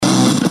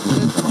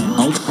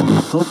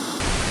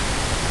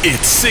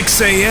It's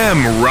 6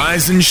 a.m.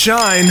 Rise and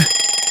shine.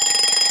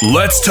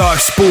 Let's talk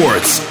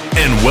sports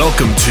and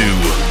welcome to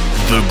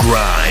The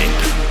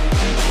Grind.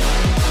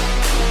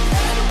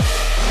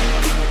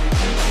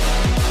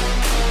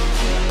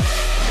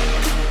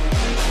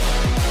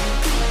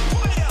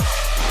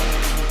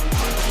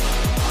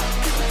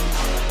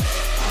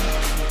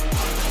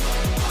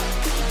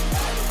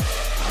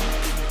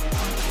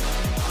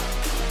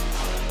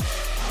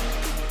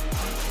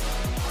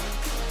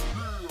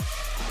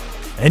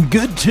 And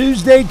good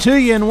Tuesday to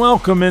you, and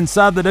welcome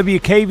inside the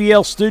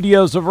WKVL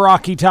studios of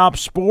Rocky Top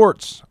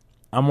Sports.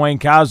 I'm Wayne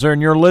Kaiser,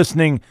 and you're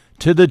listening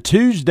to the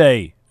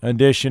Tuesday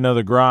edition of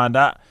The Grind.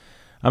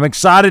 I'm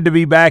excited to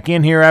be back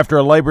in here after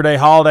a Labor Day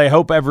holiday.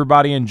 Hope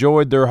everybody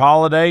enjoyed their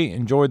holiday,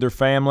 enjoyed their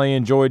family,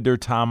 enjoyed their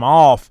time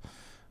off.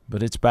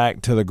 But it's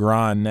back to the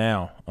grind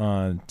now.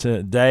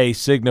 Today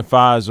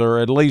signifies, or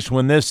at least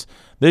when this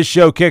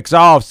show kicks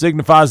off,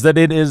 signifies that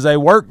it is a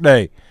work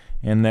day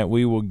and that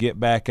we will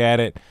get back at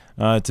it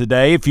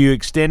today. If you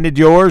extended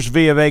yours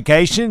via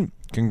vacation,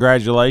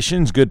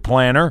 congratulations, good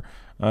planner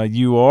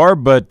you are,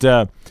 but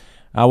I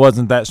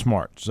wasn't that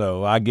smart,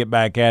 so I get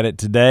back at it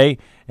today,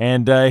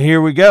 and here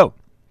we go.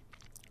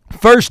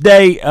 First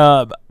day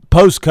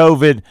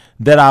post-COVID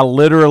that I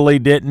literally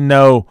didn't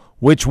know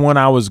which one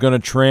I was going to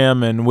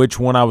trim and which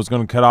one I was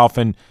going to cut off,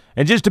 and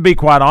just to be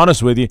quite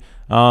honest with you,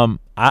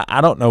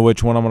 I don't know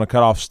which one I'm going to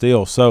cut off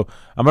still. So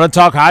I'm going to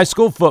talk high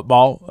school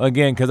football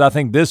again because I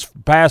think this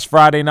past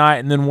Friday night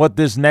and then what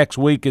this next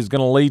week is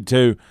going to lead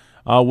to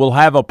will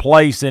have a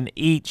place in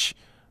each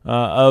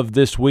of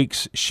this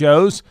week's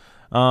shows.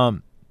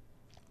 And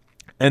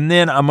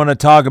then I'm going to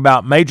talk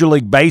about Major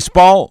League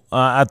Baseball.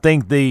 I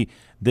think the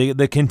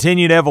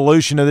continued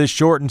evolution of this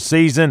shortened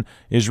season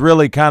is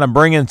really kind of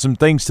bringing some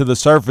things to the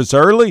surface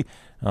early.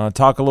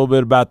 Talk a little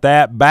bit about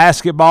that.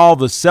 Basketball,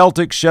 the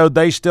Celtics showed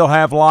they still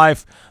have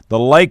life. The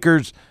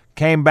Lakers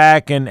came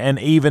back and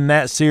even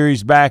that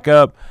series back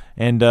up,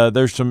 and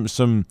there's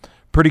some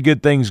pretty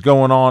good things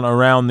going on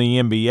around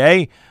the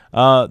NBA.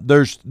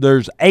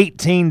 There's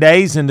 18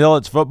 days until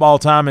it's football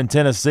time in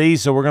Tennessee,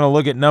 so we're going to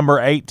look at number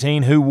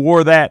 18, who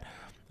wore that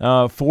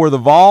for the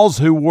Vols,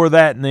 who wore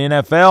that in the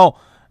NFL,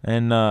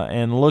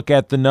 and look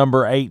at the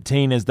number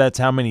 18 as that's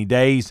how many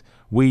days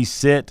we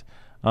sit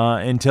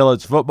until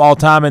it's football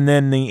time. And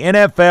then the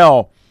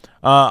NFL,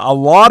 a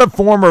lot of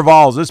former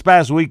Vols this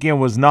past weekend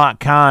was not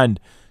kind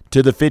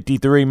to the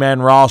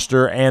 53-man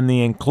roster and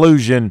the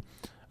inclusion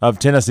of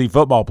Tennessee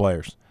football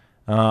players.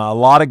 A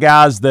lot of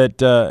guys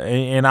that,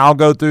 and I'll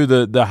go through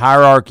the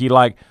hierarchy,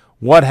 like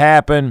what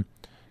happened,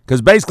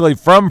 because basically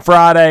from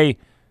Friday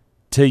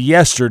to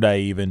yesterday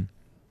even,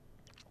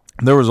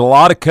 there was a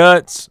lot of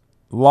cuts,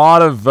 a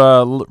lot of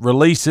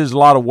releases, a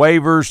lot of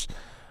waivers,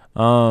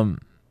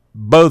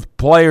 both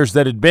players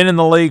that had been in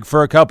the league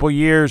for a couple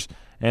years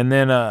and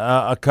then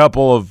a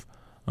couple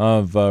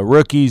of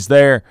rookies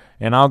there.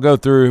 And I'll go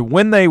through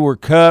when they were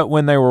cut,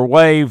 when they were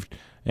waived,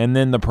 and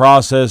then the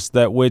process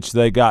that which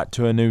they got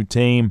to a new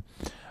team.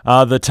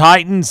 The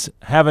Titans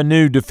have a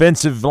new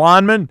defensive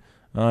lineman.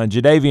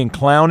 Jadeveon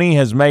Clowney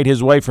has made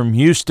his way from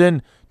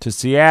Houston to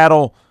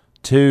Seattle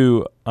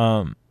to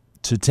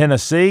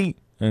Tennessee,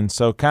 and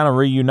so kind of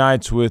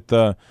reunites with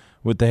the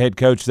head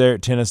coach there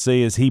at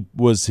Tennessee, as he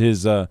was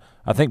his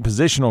I think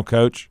positional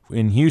coach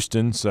in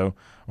Houston, so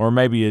or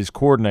maybe his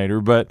coordinator.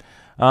 But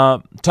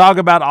talk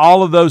about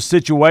all of those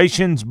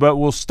situations, but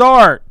we'll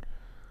start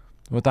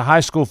with the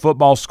high school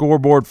football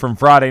scoreboard from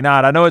Friday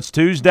night. I know it's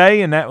Tuesday,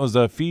 and that was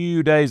a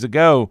few days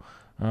ago,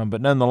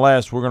 but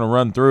nonetheless, we're going to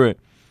run through it.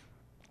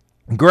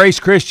 Grace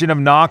Christian of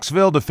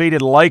Knoxville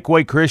defeated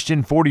Lakeway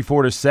Christian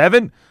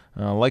 44-7.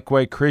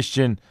 Lakeway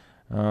Christian,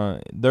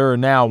 they're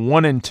now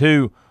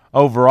 1-2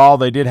 overall.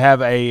 They did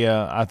have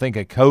I think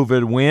a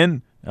COVID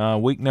win,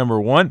 week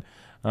number 1.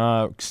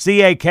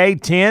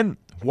 CAK 10,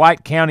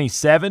 White County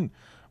 7.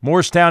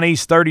 Morristown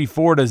East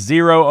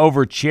 34-0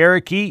 over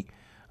Cherokee.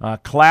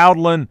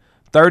 Cloudland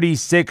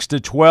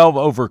 36-12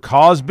 over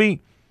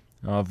Cosby.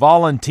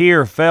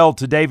 Volunteer fell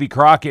to Davy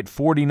Crockett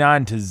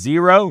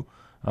 49-0.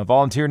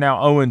 Volunteer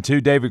now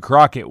 0-2. David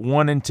Crockett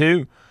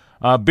 1-2.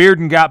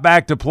 Bearden got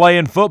back to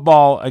playing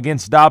football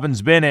against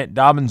Dobbins Bennett.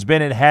 Dobbins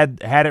Bennett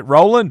had it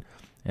rolling,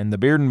 and the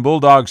Bearden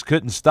Bulldogs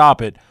couldn't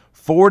stop it.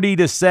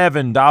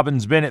 40-7.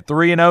 Dobbins Bennett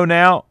 3-0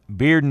 now.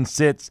 Bearden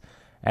sits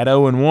at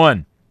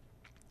 0-1.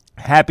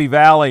 Happy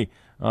Valley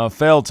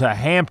fell to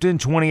Hampton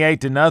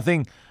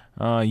 28-0.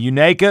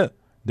 Unaka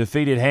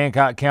defeated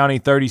Hancock County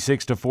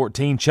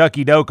 36-14.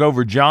 Chucky Doak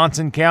over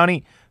Johnson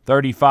County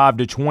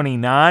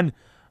 35-29.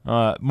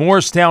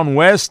 Morristown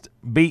West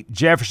beat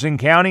Jefferson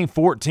County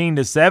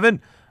 14-7.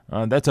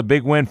 That's a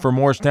big win for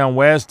Morristown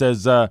West,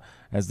 as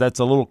that's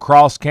a little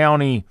cross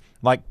county,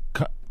 like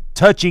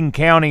touching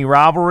county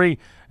rivalry,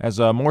 as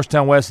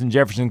Morristown West and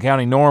Jefferson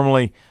County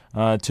normally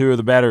two of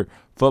the better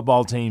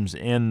football teams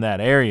in that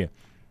area.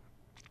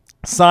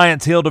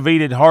 Science Hill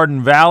defeated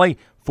Hardin Valley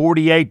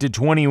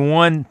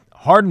 48-21.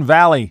 Hardin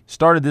Valley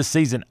started this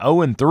season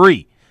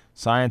 0-3.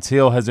 Science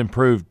Hill has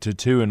improved to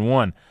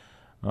 2-1.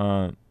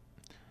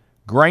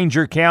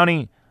 Granger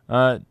County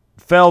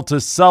fell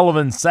to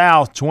Sullivan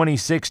South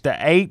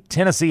 26-8.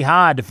 Tennessee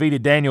High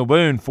defeated Daniel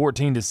Boone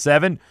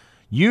 14-7.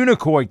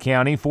 Unicoi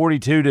County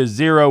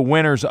 42-0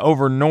 winners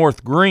over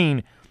North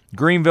Green.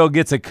 Greenville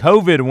gets a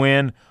COVID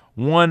win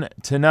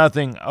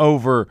 1-0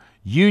 over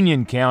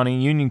Union County.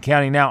 Union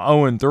County now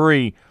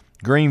 0-3.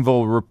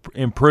 Greenville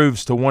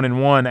improves to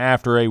 1-1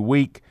 after a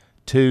week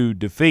 2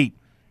 defeat.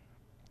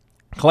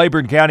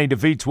 Claiborne County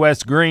defeats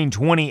West Green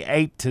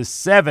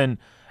 28-7.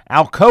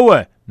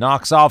 Alcoa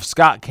knocks off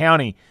Scott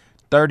County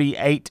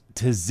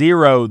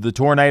 38-0. The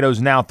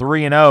Tornadoes now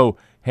 3-0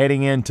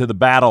 heading into the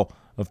Battle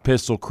of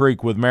Pistol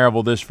Creek with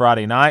Maryville this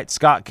Friday night.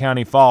 Scott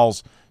County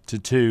falls to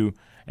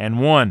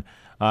 2-1.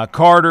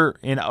 Carter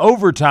in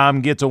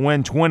overtime gets a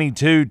win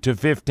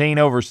 22-15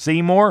 over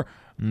Seymour.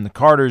 And the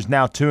Carter's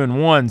now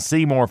 2-1.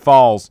 Seymour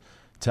falls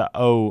to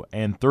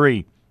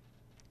 0-3.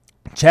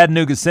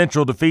 Chattanooga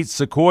Central defeats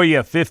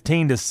Sequoia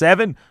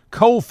 15-7.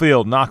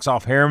 Coalfield knocks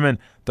off Harriman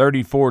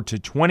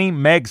 34-20.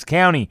 Meigs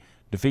County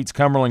defeats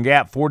Cumberland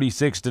Gap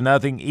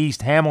 46-0.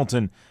 East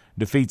Hamilton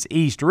defeats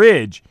East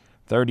Ridge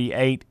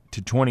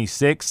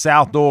 38-26.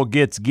 South Doyle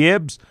gets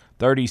Gibbs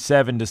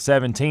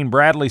 37-17.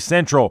 Bradley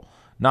Central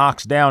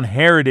knocks down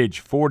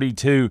Heritage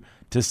 42-7.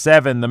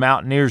 The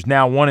Mountaineers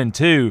now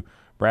 1-2.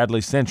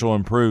 Bradley Central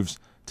improves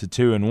to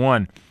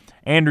 2-1.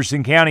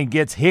 Anderson County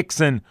gets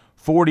Hickson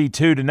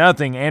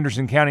 42-0.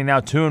 Anderson County now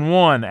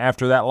 2-1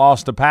 after that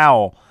loss to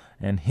Powell,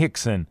 and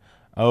Hickson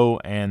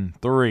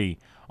 0-3.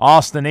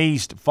 Austin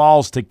East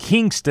falls to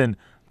Kingston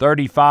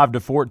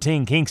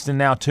 35-14. Kingston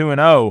now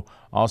 2-0.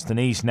 Austin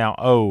East now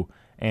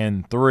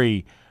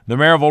 0-3. The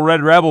Maryville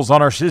Red Rebels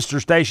on our sister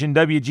station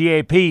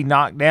WGAP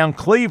knocked down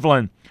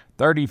Cleveland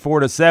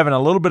 34-7. A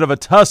little bit of a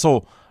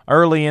tussle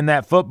early in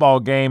that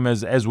football game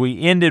as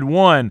we ended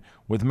one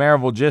with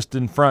Maryville just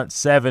in front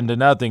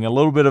 7-0. A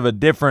little bit of a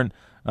different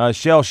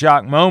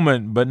shell-shock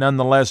moment, but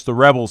nonetheless the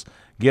Rebels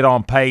get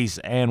on pace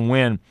and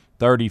win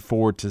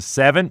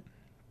 34-7.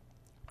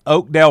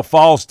 Oakdale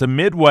falls to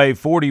Midway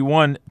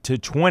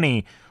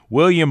 41-20.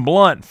 William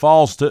Blount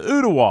falls to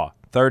Ottawa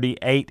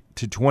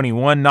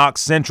 38-21.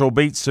 Knox Central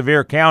beats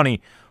Sevier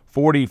County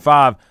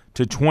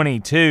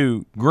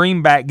 45-22.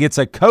 Greenback gets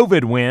a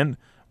COVID win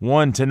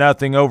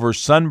 1-0 over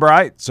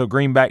Sunbright. So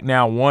Greenback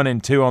now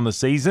 1-2 on the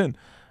season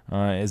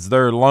as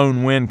their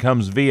lone win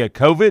comes via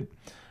COVID.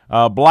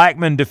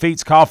 Blackman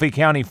defeats Coffee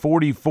County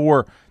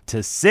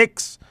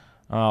 44-6.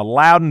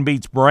 Loudon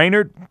beats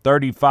Brainerd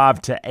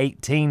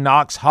 35-18.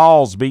 Knox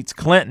Halls beats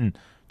Clinton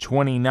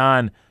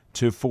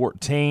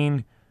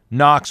 29-14.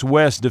 Knox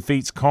West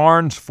defeats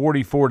Carnes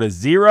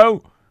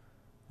 44-0.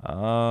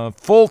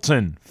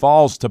 Fulton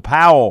falls to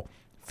Powell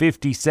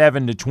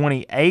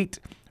 57-28.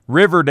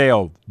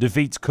 Riverdale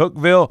defeats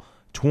Cookeville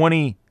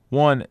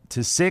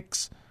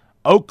 21-6.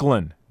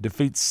 Oakland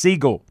defeats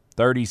Siegel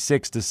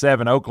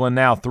 36-7. Oakland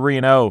now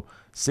 3-0.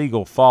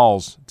 Siegel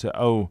falls to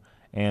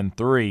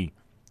 0-3.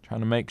 Trying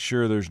to make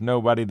sure there's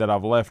nobody that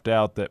I've left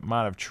out that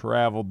might have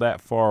traveled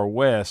that far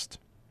west.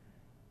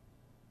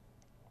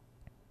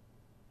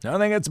 I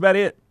think that's about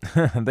it.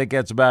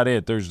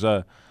 There's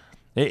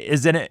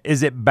is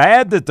it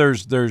bad that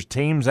there's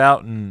teams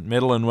out in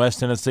Middle and West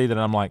Tennessee that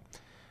I'm like,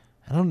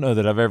 I don't know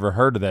that I've ever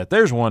heard of that.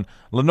 There's one.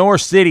 Lenore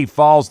City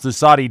falls to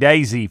Soddy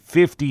Daisy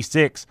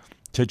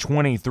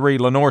 56-23.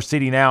 Lenore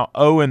City now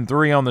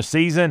 0-3 on the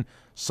season.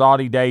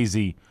 Soddy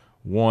Daisy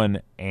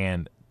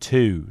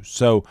 1-2.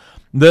 So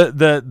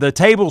the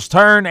tables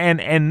turn,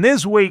 and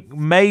this week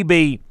may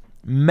be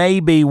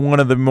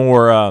one of the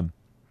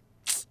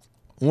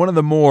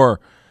more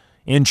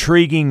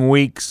intriguing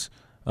weeks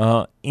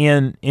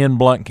in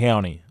Blount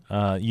County.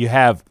 You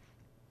have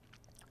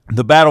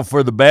the battle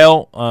for the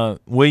bell,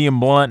 William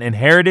Blount and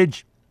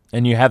Heritage,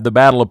 and you have the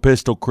Battle of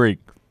Pistol Creek,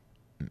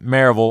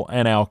 Maryville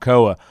and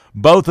Alcoa.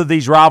 Both of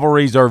these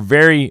rivalries are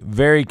very,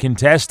 very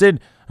contested,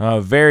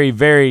 very,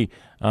 very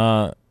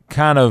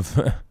kind of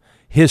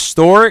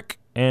historic,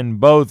 and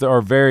both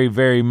are very,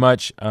 very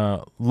much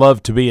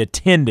loved to be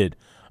attended.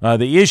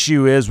 The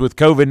issue is with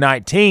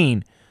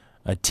COVID-19,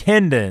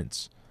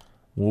 attendance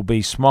will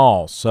be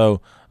small.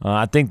 So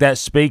I think that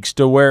speaks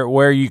to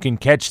where you can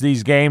catch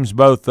these games,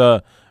 both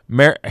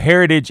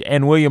Heritage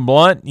and William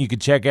Blount. You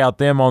could check out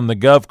them on the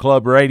Gov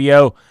Club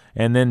Radio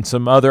and then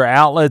some other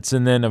outlets.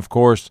 And then, of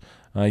course,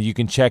 you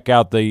can check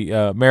out the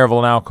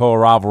Maryville and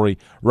Alcoa rivalry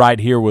right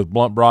here with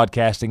Blount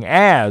Broadcasting,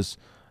 as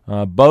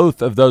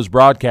both of those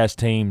broadcast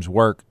teams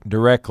work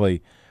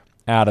directly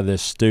out of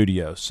this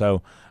studio.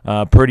 So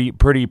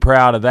pretty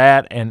proud of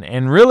that,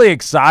 and really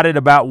excited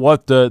about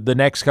what the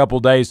next couple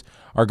days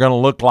are going to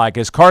look like.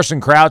 As Carson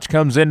Crouch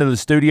comes into the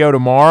studio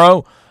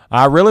tomorrow,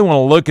 I really want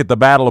to look at the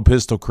Battle of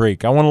Pistol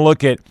Creek. I want to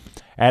look at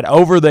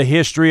over the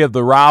history of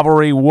the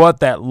rivalry,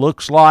 what that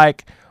looks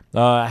like,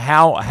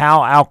 how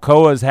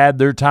Alcoa's had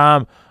their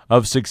time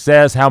of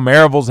success, how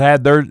Maryville's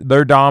had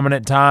their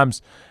dominant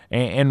times,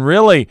 and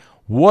really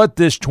what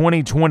this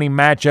 2020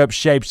 matchup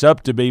shapes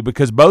up to be,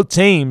 because both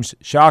teams,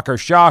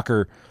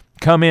 shocker,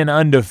 come in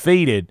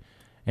undefeated,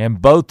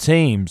 and both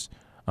teams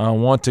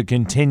want to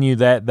continue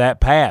that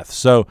path.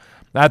 So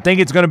I think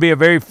it's going to be a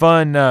very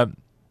fun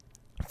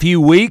few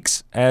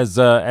weeks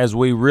as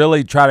we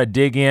really try to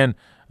dig in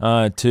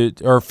or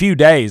a few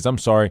days,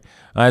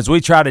 as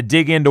we try to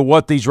dig into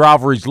what these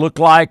rivalries look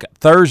like.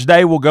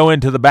 Thursday, we'll go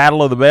into the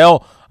Battle of the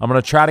Bell. I'm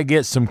going to try to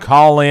get some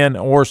call-in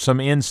or some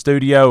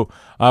in-studio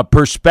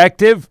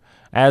perspective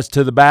as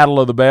to the Battle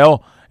of the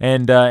Bell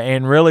and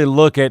really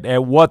look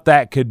at what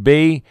that could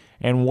be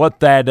and what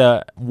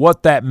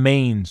that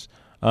means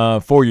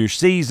for your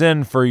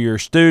season, for your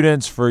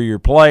students, for your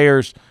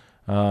players,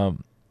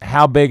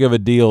 how big of a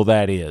deal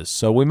that is.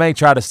 So we may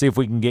try to see if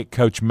we can get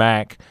Coach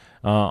Mack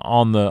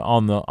on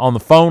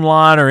the phone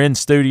line or in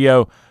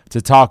studio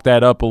to talk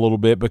that up a little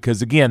bit,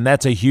 because again,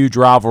 that's a huge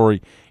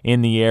rivalry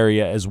in the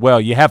area as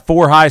well. You have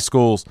 4 high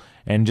schools,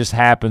 and just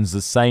happens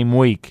the same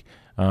week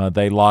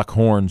they lock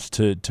horns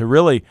to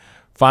really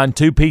find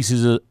 2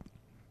 pieces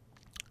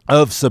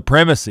of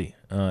supremacy.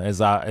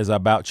 As I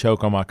about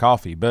choke on my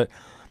coffee, but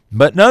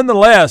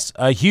nonetheless,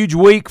 a huge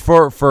week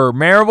for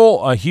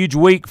Maryville, a huge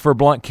week for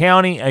Blount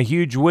County, a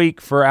huge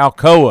week for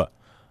Alcoa,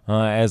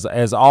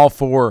 as all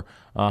 4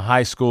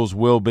 high schools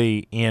will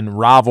be in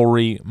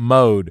rivalry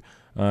mode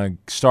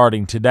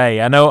starting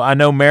today. I know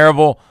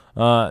Maryville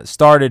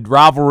started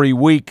rivalry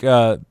week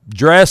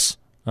dress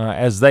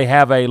as they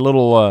have a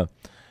little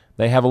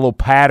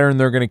pattern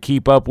they're going to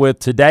keep up with.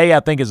 Today,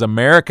 I think, is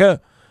America,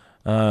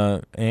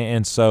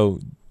 and so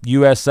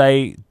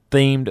USA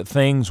themed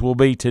things will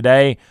be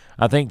today.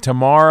 I think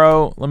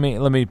tomorrow, let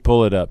me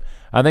pull it up.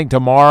 I think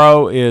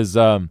tomorrow is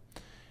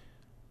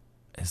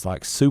it's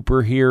like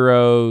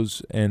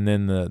superheroes, and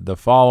then the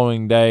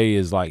following day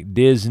is like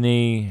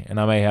Disney, and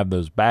I may have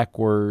those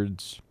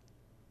backwards.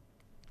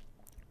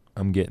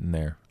 I'm getting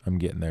there.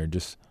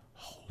 Just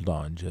hold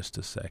on just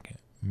a second.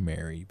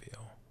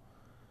 Maryville,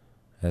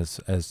 as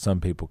some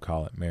people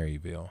call it,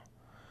 Maryville.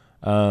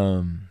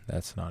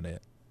 That's not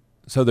it.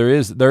 So there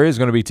is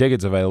going to be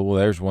tickets available.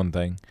 There's one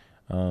thing.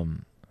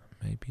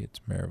 Maybe it's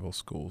Maryville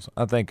Schools.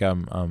 I think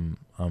I'm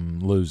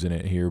losing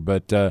it here,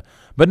 but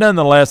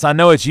nonetheless, I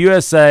know it's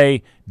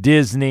USA,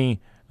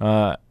 Disney,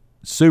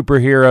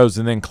 superheroes,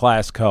 and then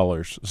class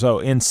colors. So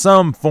in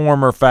some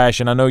form or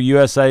fashion, I know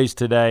USA's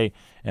today,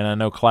 and I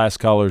know class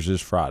colors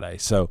is Friday.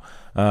 So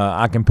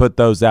I can put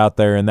those out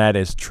there, and that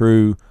is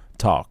true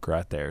talk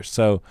right there.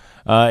 So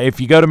if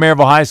you go to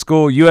Maryville High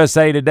School,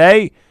 USA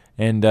today.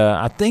 And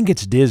I think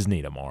it's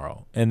Disney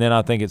tomorrow. And then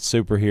I think it's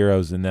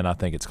superheroes, and then I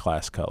think it's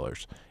class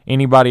colors.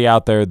 Anybody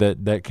out there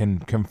that can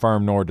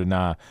confirm nor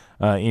deny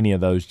any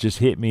of those, just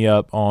hit me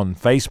up on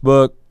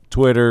Facebook,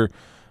 Twitter,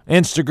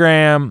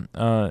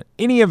 Instagram,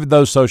 any of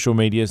those social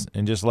medias,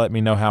 and just let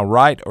me know how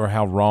right or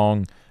how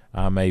wrong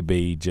I may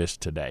be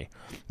just today.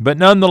 But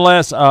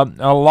nonetheless,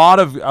 a lot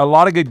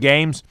of good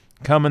games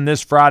coming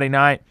this Friday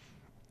night.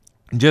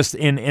 Just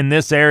in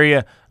this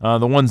area,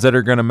 the ones that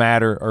are going to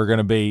matter are going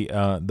to be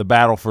the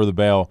Battle for the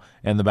Bell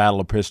and the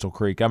Battle of Pistol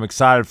Creek. I'm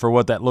excited for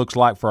what that looks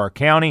like for our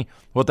county,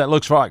 what that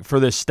looks like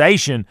for this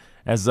station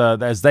as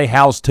they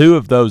house 2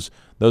 of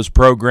those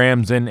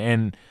programs,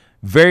 and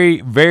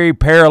very, very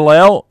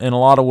parallel in a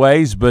lot of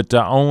ways, but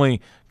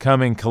only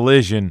come in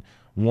collision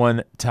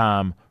one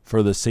time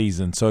for the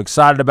season. So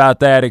excited about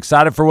that,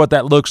 excited for what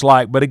that looks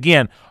like. But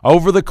again,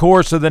 over the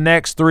course of the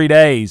next 3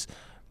 days,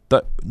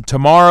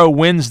 tomorrow,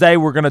 Wednesday,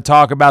 we're going to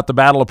talk about the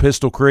Battle of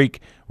Pistol Creek.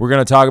 We're going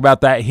to talk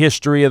about that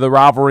history of the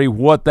rivalry,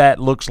 what that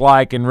looks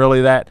like, and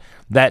really that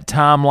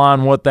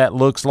timeline, what that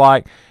looks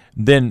like.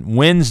 Then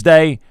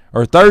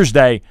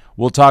Thursday,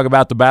 we'll talk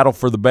about the Battle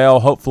for the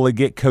Bell, hopefully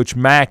get Coach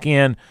Mack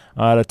in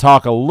to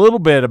talk a little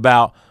bit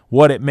about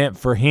what it meant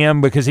for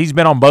him, because he's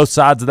been on both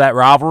sides of that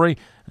rivalry,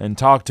 and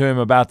talk to him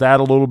about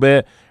that a little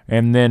bit.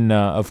 And then,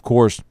 of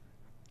course,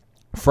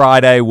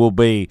 Friday will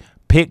be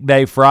Pick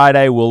Day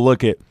Friday. We'll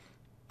look at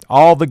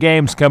all the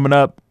games coming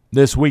up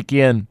this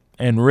weekend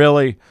and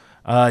really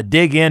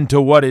dig into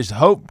what is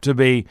hoped to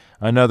be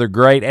another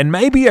great and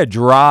maybe a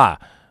dry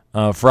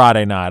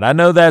Friday night. I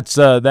know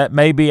that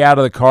may be out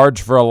of the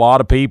cards for a lot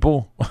of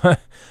people,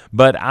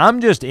 but I'm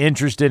just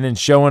interested in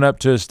showing up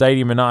to a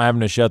stadium and not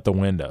having to shut the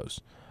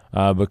windows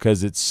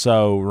because it's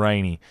so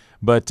rainy.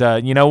 But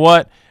you know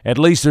what? At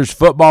least there's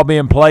football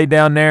being played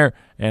down there,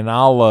 and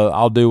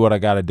I'll do what I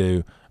got to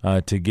do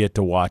to get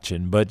to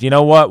watching. But you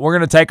know what? We're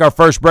going to take our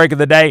first break of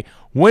the day.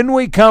 When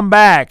we come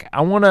back,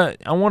 I want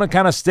to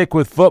kind of stick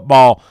with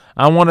football.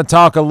 I want to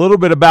talk a little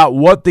bit about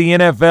what the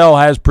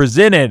NFL has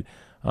presented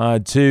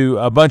to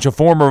a bunch of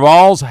former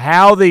Vols,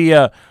 how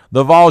the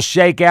Vols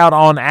shake out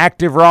on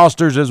active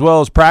rosters as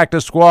well as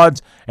practice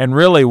squads, and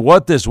really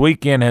what this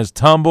weekend has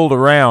tumbled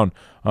around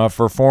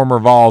for former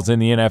Vols in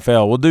the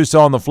NFL. We'll do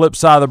so on the flip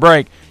side of the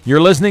break.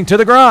 You're listening to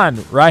The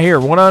Grind right here,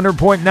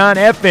 100.9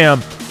 FM,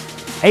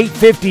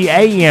 850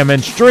 AM,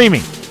 and streaming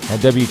at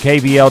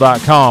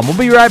WKVL.com. We'll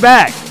be right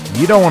back.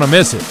 You don't want to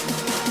miss it.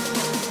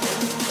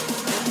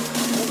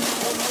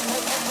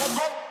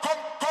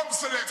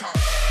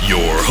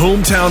 Your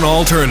hometown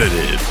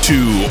alternative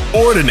to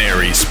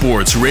Ordinary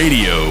Sports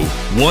Radio,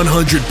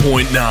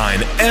 100.9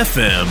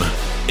 FM,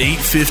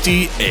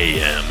 850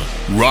 AM.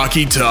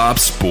 Rocky Top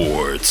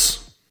Sports.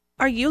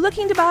 Are you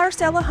looking to buy or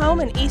sell a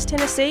home in East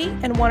Tennessee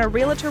and want a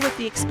realtor with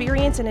the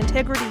experience and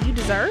integrity you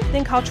deserve?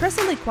 Then call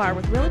Tressa Lequire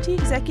with Realty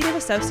Executive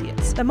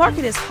Associates. The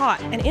market is hot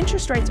and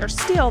interest rates are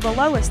still the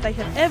lowest they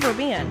have ever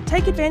been.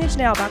 Take advantage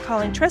now by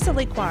calling Tressa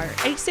Lequire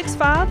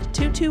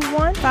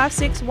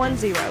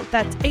 865-221-5610.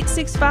 That's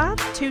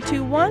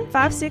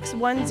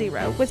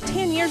 865-221-5610. With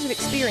 10 years of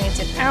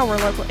experience in our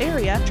local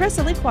area,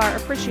 Tressa Lequire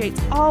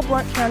appreciates all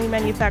Blount County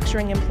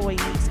manufacturing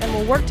employees and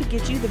will work to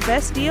get you the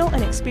best deal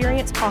and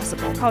experience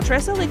possible. Call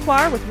Tressa Lequire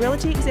with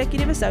Realty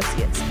Executive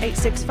Associates,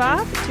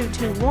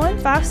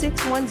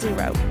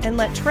 865-221-5610, and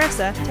let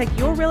Tressa take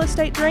your real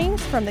estate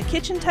dreams from the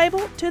kitchen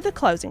table to the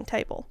closing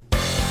table.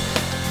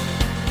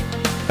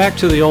 Back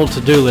to the old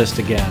to-do list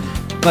again.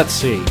 Let's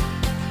see.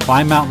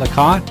 Climb Mount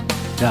LeConte?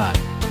 Done.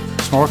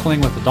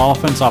 Snorkeling with the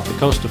dolphins off the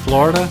coast of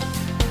Florida?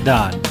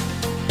 Done.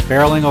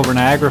 Barreling over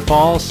Niagara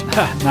Falls?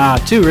 Nah,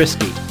 too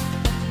risky.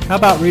 How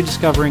about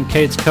rediscovering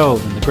Cades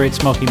Cove in the Great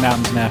Smoky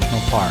Mountains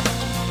National Park?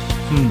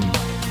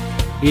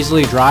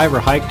 Easily drive or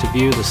hike to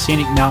view the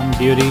scenic mountain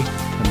beauty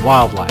and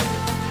wildlife.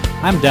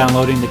 I'm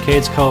downloading the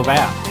Cades Cove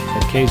app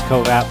at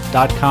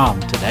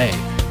cadescoveapp.com today.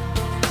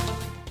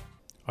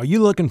 Are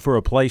you looking for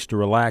a place to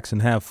relax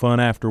and have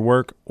fun after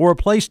work, or a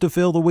place to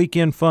fill the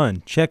weekend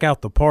fun? Check out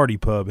the Party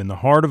Pub in the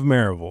heart of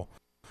Maryville.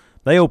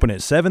 They open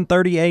at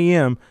 7:30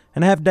 a.m.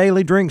 and have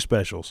daily drink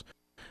specials.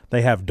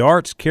 They have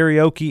darts,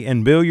 karaoke,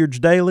 and billiards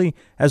daily,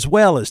 as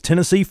well as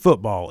Tennessee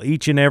football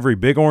each and every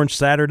Big Orange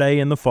Saturday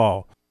in the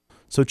fall.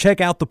 So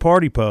check out the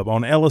Party Pub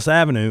on Ellis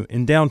Avenue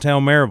in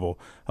downtown Maryville,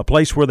 a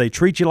place where they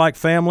treat you like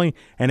family,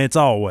 and it's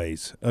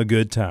always a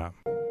good time.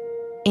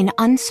 In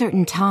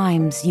uncertain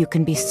times, you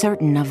can be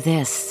certain of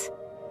this.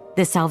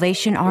 The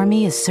Salvation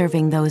Army is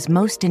serving those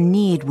most in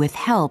need with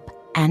help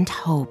and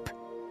hope.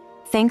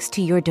 Thanks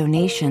to your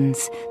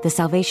donations, the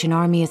Salvation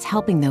Army is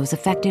helping those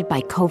affected by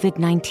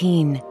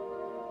COVID-19.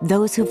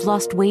 Those who've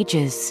lost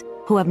wages,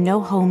 who have no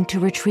home to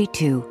retreat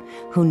to,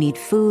 who need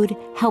food,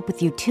 help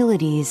with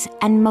utilities,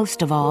 and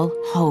most of all,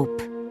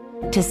 hope.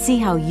 To see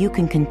how you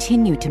can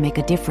continue to make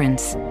a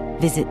difference,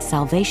 visit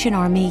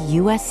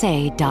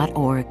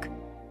SalvationArmyUSA.org.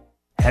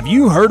 Have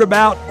you heard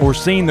about or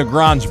seen the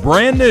Grind's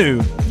brand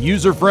new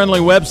user-friendly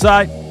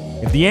website?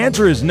 If the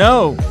answer is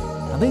no,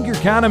 I think you're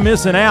kind of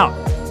missing out.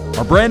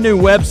 Our brand new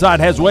website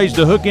has ways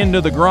to hook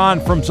into the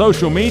Grind from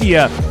social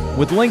media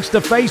with links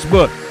to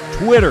Facebook,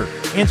 Twitter,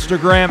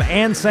 Instagram,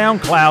 and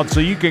SoundCloud,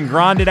 so you can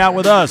grind it out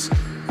with us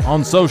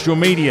on social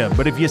media.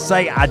 But if you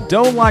say, I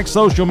don't like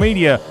social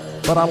media,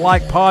 but I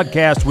like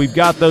podcasts, we've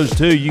got those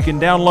too. You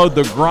can download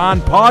the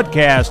Grind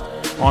podcast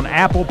on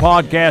Apple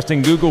Podcast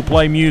and Google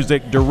Play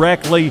Music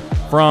directly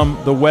from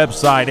the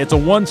website. It's a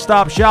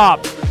one-stop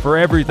shop for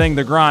everything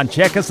The Grind.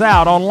 Check us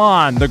out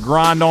online,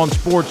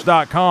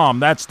 thegrindonsports.com.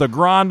 That's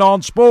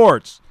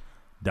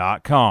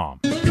thegrindonsports.com.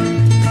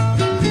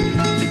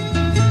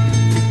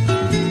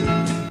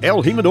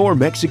 El Jimador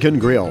Mexican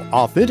Grill,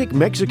 authentic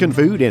Mexican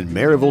food in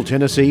Maryville,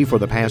 Tennessee for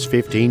the past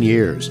 15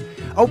 years.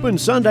 Open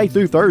Sunday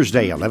through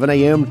Thursday, 11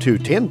 a.m. to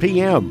 10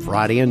 p.m.,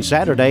 Friday and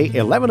Saturday,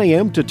 11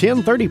 a.m. to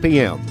 10:30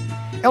 p.m.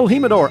 El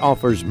Jimador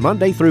offers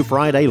Monday through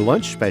Friday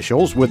lunch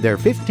specials with their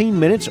 15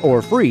 minutes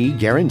or free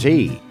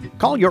guarantee.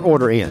 Call your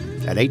order in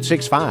at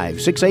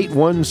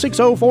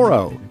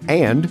 865-681-6040,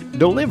 and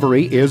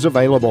delivery is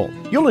available.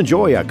 You'll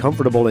enjoy a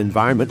comfortable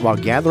environment while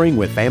gathering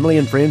with family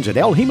and friends at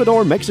El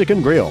Jimador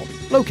Mexican Grill,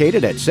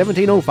 located at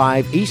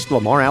 1705 East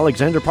Lamar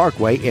Alexander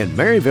Parkway in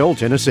Maryville,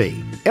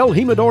 Tennessee. El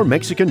Jimador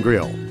Mexican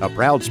Grill, a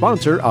proud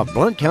sponsor of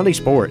Blount County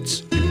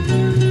Sports.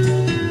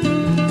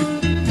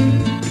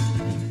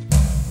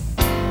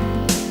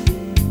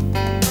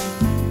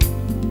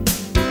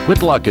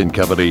 Whitlock &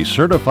 Company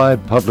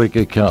Certified Public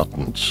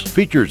Accountants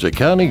features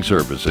accounting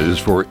services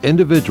for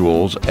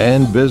individuals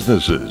and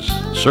businesses.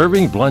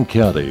 Serving Blount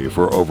County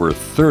for over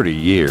 30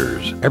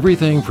 years.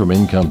 Everything from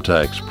income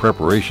tax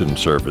preparation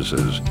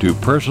services to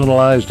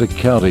personalized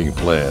accounting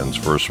plans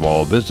for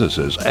small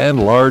businesses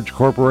and large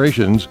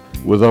corporations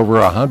with over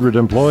 100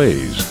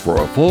 employees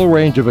for a full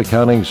range of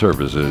accounting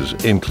services,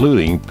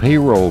 including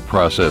payroll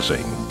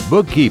processing,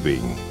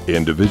 bookkeeping,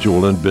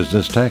 individual and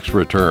business tax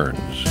returns,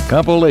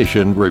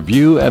 compilation,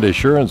 review, and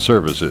assurance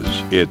services.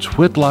 It's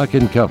Whitlock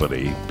 &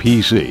 Company,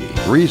 PC,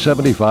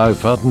 375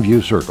 Fountain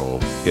View Circle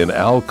in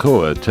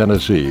Alcoa,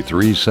 Tennessee,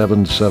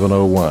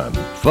 37701.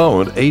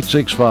 Phone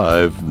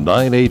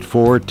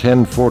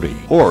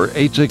 865-984-1040 or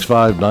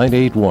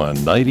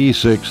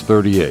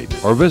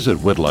 865-981-9638, or visit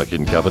Whitlock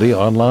 & Company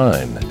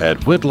online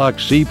at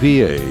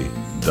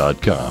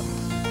whitlockcpa.com.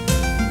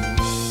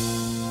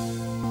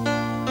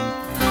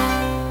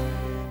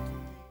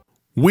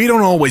 We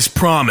don't always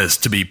promise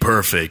to be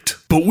perfect,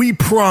 but we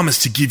promise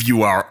to give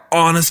you our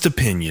honest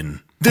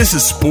opinion. This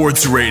is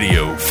sports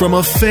radio from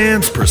a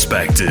fan's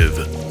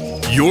perspective.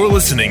 You're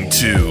listening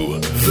to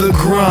The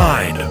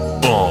Grind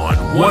on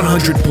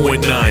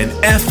 100.9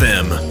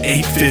 FM,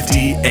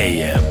 850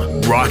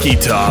 AM, Rocky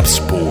Top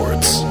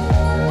Sports.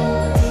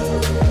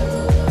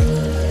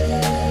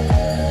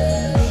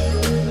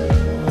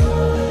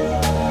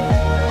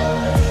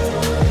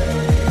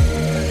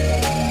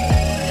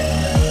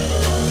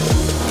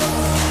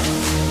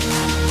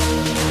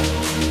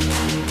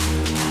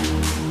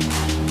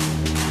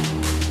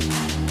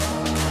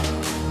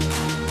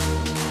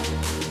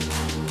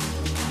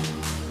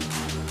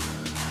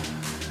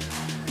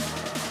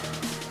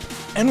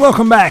 And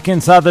welcome back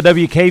inside the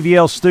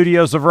WKVL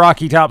studios of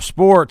Rocky Top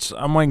Sports.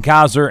 I'm Wayne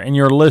Kaiser, and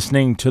you're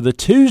listening to the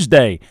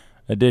Tuesday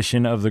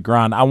edition of The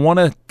Grind.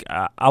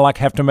 I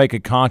have to make a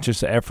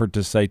conscious effort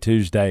to say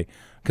Tuesday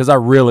because I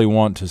really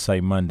want to say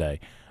Monday.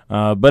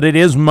 But it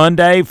is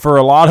Monday for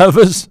a lot of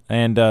us,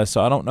 and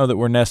so I don't know that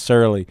we're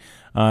necessarily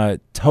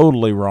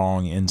totally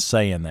wrong in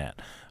saying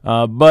that.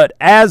 But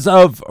as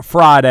of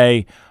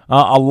Friday,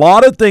 a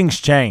lot of things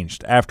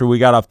changed after we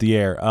got off the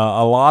air.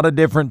 A lot of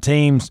different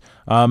teams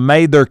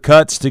made their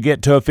cuts to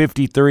get to a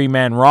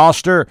 53-man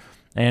roster,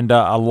 and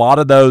a lot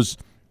of those,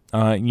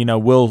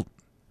 will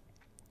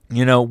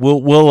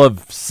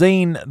have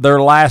seen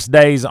their last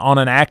days on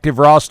an active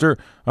roster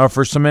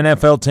for some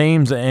NFL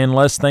teams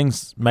unless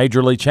things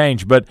majorly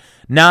change. But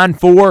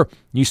 9-4,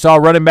 you saw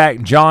running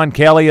back John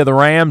Kelly of the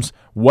Rams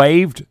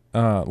waived,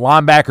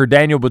 linebacker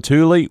Daniel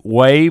Batuli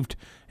waived,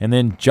 and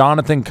then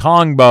Jonathan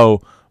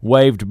Kongbo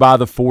waived by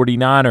the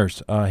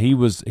 49ers.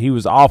 He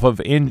was off of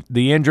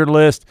the injured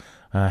list,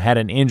 had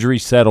an injury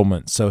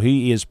settlement, so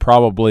he is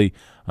probably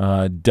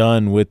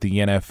done with the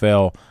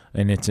NFL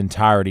in its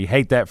entirety.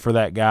 Hate that for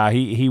that guy.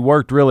 He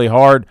worked really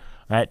hard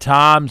at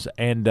times,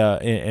 and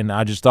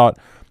I just thought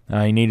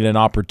he needed an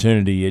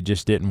opportunity. It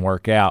just didn't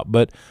work out.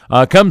 But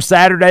come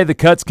Saturday, the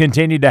cuts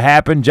continued to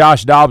happen.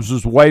 Josh Dobbs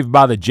was waived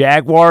by the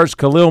Jaguars.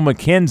 Khalil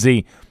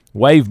McKenzie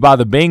waived by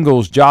the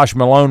Bengals. Josh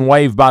Malone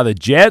waived by the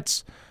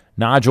Jets.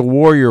 Nigel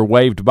Warrior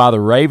waived by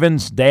the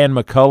Ravens. Dan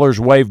McCullers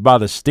waived by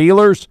the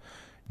Steelers.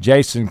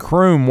 Jason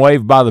Kroom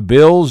waived by the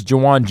Bills.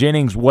 Jawan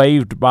Jennings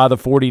waived by the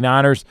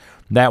 49ers.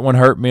 That one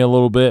hurt me a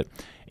little bit.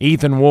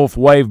 Ethan Wolf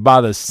waived by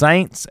the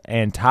Saints,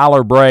 and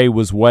Tyler Bray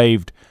was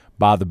waived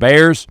by the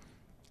Bears.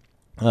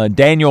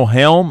 Daniel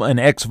Helm, an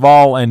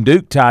ex-Vol and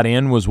Duke tight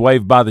end, was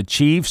waived by the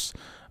Chiefs.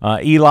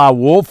 Eli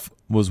Wolf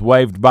was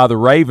waived by the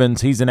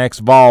Ravens. He's an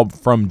ex-Vol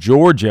from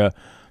Georgia.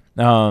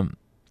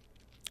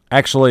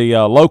 Actually,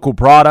 a local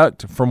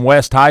product from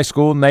West High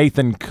School.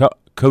 Nathan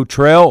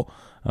Cottrell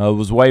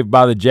was waived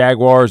by the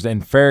Jaguars,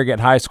 and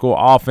Farragut High School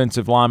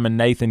offensive lineman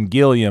Nathan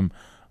Gilliam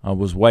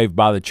was waived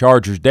by the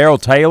Chargers. Darrell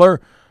Taylor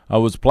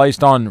was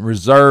placed on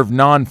reserve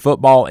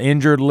non-football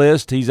injured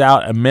list. He's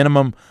out a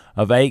minimum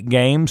of 8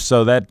 games,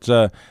 so that's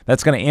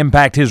going to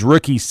impact his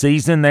rookie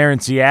season there in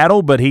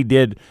Seattle, but he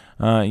did,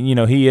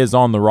 he is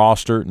on the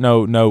roster.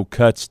 No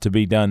cuts to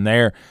be done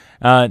there.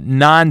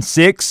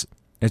 9-6.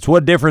 It's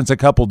what difference a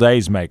couple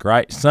days make,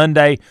 right?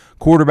 Sunday,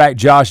 quarterback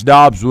Josh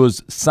Dobbs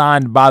was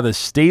signed by the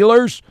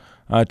Steelers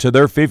to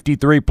their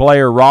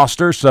 53-player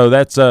roster, so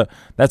that's a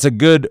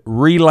good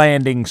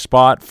re-landing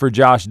spot for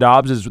Josh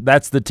Dobbs.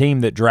 That's the team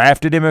that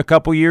drafted him a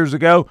couple years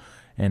ago,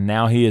 and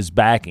now he is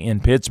back in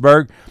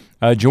Pittsburgh.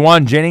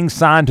 Jawan Jennings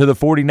signed to the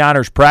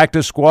 49ers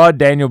practice squad.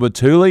 Daniel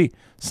Batuli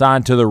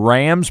signed to the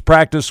Rams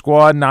practice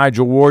squad.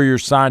 Nigel Warrior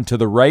signed to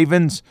the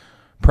Ravens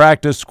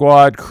practice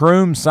squad.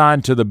 Kroom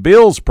signed to the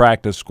Bills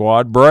practice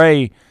squad.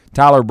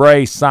 Tyler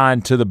Bray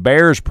signed to the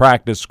Bears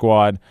practice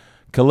squad.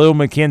 Khalil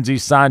McKenzie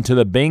signed to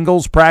the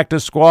Bengals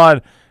practice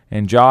squad,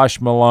 and Josh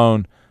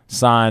Malone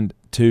signed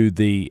to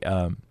the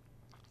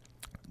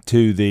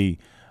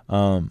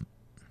signed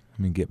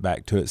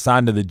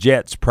to the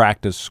Jets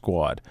practice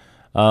squad.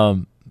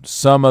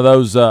 Some of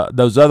those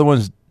other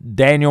ones,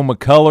 Daniel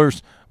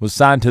McCullers was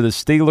signed to the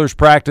Steelers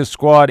practice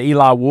squad.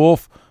 Eli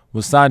Wolf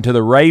was signed to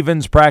the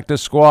Ravens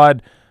practice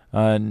squad.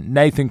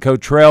 Nathan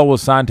Cottrell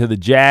was signed to the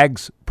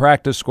Jags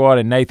practice squad,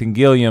 and Nathan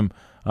Gilliam,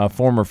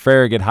 former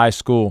Farragut High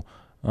School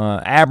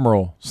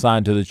Admiral,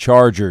 signed to the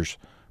Chargers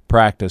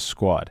practice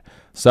squad.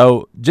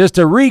 So just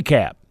to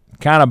recap,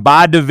 kind of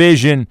by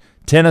division,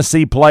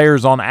 Tennessee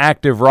players on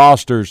active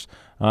rosters,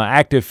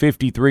 active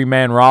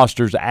 53-man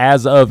rosters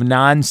as of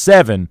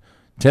 9/7.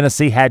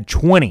 Tennessee had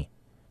 20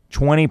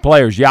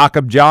 players.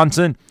 Jakob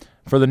Johnson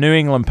for the New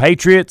England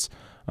Patriots,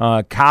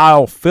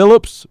 Kyle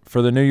Phillips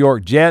for the New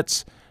York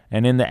Jets,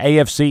 and in the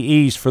AFC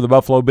East for the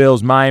Buffalo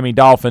Bills, Miami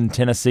Dolphins,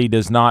 Tennessee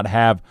does not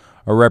have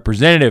a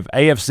representative.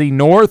 AFC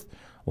North,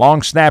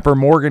 long snapper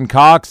Morgan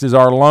Cox is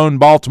our lone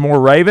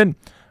Baltimore Raven,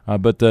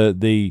 but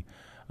the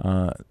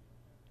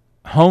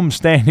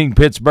homestanding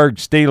Pittsburgh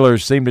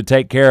Steelers seem to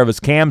take care of us.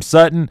 Cam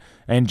Sutton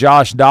and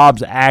Josh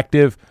Dobbs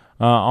active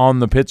on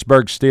the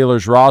Pittsburgh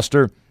Steelers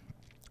roster.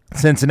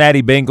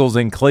 Cincinnati Bengals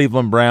and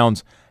Cleveland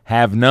Browns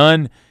have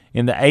none.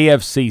 In the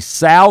AFC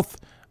South,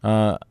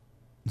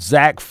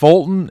 Zach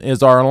Fulton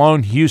is our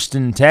lone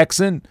Houston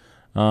Texan.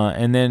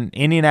 And then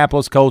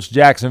Indianapolis Colts,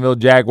 Jacksonville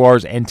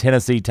Jaguars, and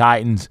Tennessee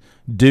Titans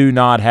do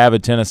not have a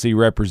Tennessee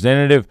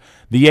representative.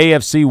 The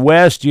AFC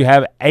West, you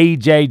have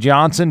A.J.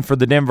 Johnson for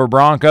the Denver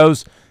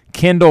Broncos,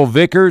 Kendall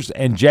Vickers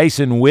and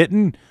Jason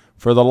Witten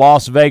for the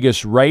Las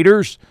Vegas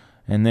Raiders,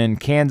 and then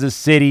Kansas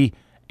City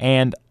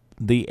and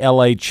the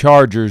L.A.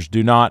 Chargers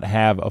do not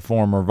have a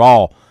former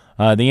Vol.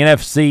 The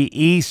NFC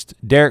East,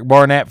 Derek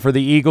Barnett for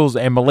the Eagles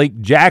and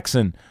Malik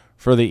Jackson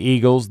for the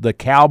Eagles. The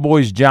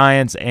Cowboys,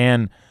 Giants,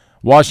 and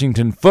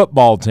Washington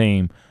football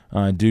team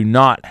do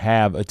not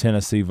have a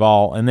Tennessee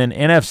Vol. And then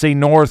NFC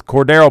North,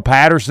 Cordero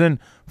Patterson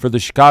for the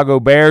Chicago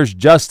Bears,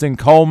 Justin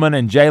Coleman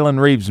and Jalen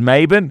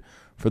Reeves-Maben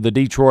for the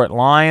Detroit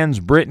Lions,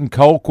 Britton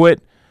Colquitt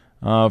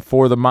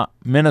for the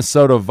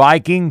Minnesota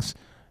Vikings.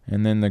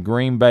 And then the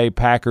Green Bay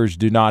Packers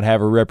do not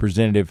have a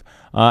representative.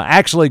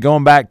 Actually,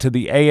 going back to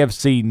the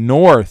AFC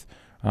North,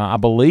 I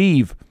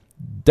believe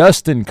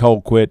Dustin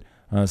Colquitt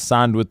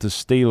signed with the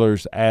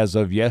Steelers as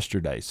of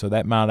yesterday. So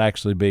that might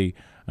actually be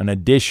an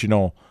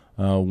additional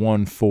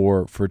one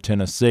for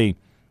Tennessee.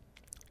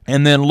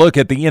 And then look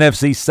at the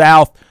NFC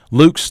South.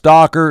 Luke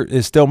Stalker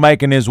is still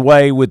making his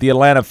way with the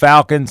Atlanta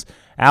Falcons.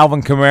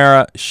 Alvin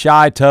Kamara,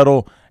 Shai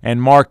Tuttle,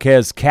 and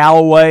Marquez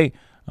Callaway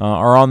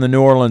are on the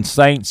New Orleans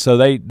Saints. So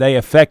they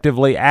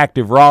effectively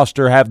active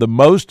roster have the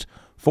most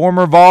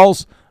former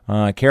Vols.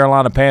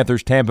 Carolina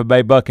Panthers, Tampa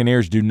Bay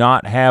Buccaneers do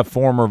not have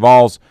former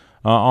Vols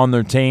on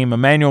their team.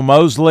 Emmanuel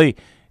Mosley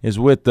is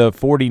with the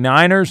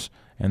 49ers,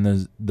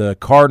 and the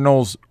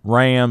Cardinals,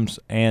 Rams,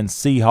 and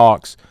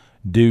Seahawks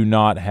do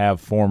not have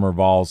former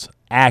Vols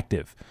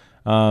active.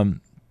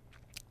 Some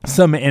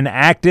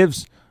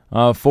inactives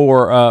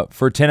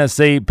for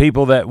Tennessee,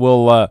 people that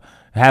will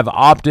have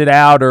opted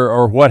out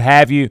or what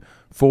have you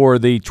for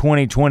the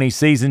 2020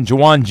 season.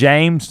 Juwan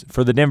James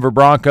for the Denver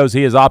Broncos,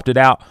 he has opted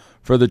out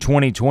for the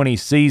 2020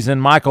 season.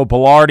 Michael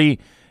Pilardi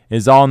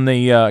is on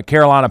the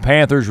Carolina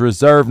Panthers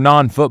reserve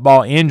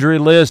non-football injury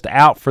list,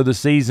 out for the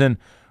season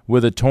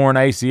with a torn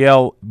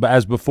ACL.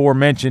 As before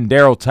mentioned,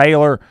 Darrell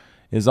Taylor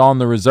is on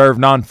the reserve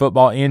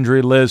non-football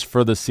injury list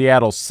for the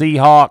Seattle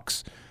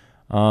Seahawks.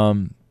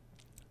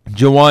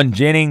 Jawan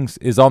Jennings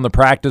is on the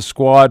practice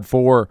squad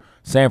for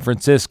San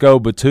Francisco.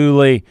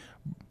 Batuli,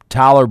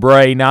 Tyler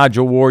Bray,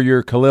 Nigel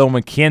Warrior, Khalil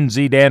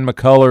McKenzie, Dan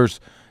McCullers,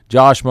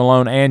 Josh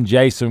Malone, and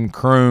Jason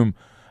Kroom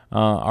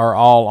are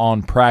all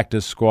on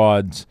practice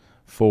squads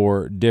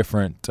for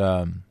different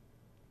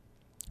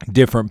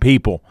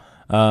people.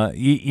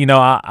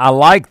 I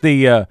like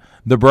the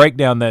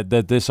breakdown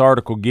that this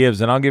article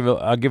gives, and I'll give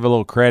a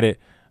little credit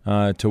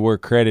to where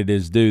credit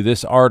is due.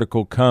 This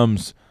article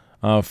comes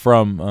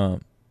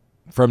from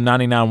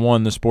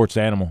 99.1, the Sports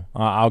Animal.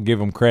 I'll give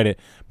them credit,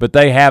 but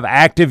they have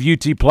active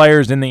UT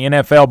players in the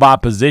NFL by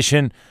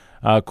position: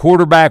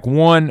 quarterback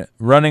 1,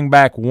 running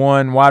back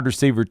 1, wide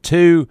receiver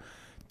 2,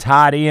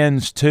 tight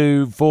ends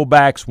 2,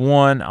 fullbacks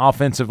 1,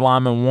 offensive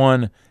lineman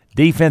 1,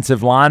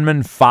 defensive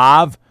lineman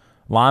 5.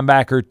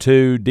 Linebacker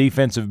 2,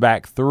 defensive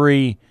back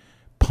 3,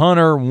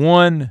 punter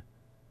 1,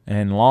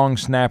 and long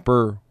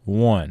snapper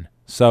 1.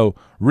 So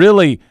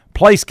really,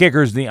 place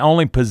kicker is the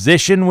only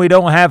position we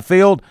don't have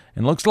filled,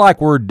 and looks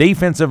like we're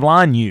defensive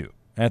line U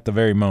at the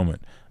very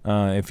moment.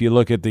 If you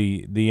look at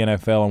the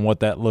NFL and what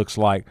that looks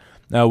like.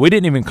 We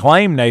didn't even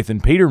claim Nathan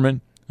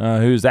Peterman,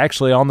 who's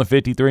actually on the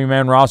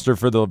 53-man roster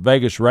for the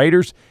Vegas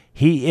Raiders.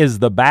 He is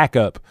the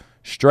backup,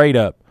 straight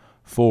up,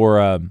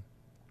 for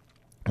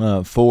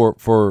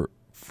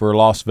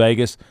Las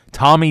Vegas.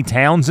 Tommy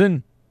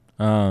Townsend,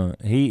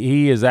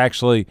 he is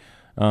actually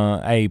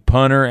a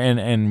punter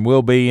and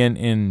will be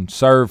in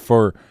serve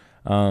for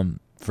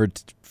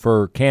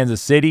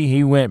Kansas City.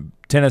 He went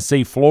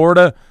Tennessee,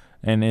 Florida,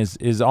 and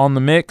is on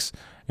the mix.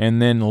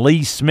 And then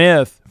Lee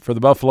Smith for the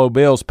Buffalo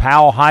Bills,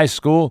 Powell High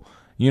School,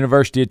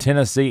 University of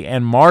Tennessee,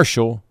 and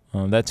Marshall.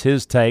 That's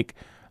his take.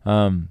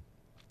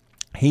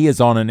 He is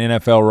on an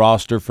NFL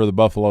roster for the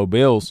Buffalo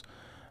Bills.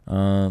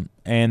 And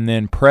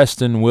then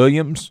Preston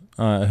Williams,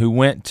 who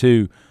went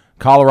to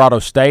Colorado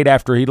State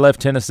after he left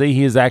Tennessee.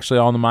 He is actually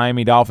on the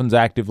Miami Dolphins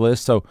active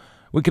list. So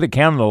we could have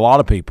counted a lot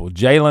of people.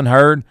 Jalen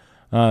Hurd,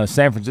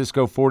 San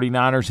Francisco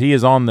 49ers. He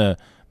is on the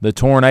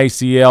torn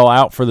ACL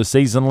out for the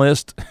season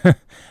list.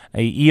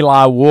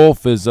 Eli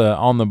Wolf is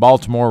on the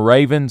Baltimore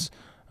Ravens.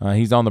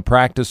 He's on the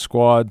practice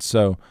squad.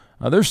 So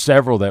there's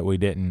several that we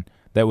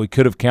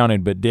could have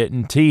counted but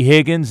didn't. T.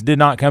 Higgins did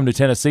not come to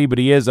Tennessee, but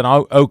he is an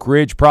Oak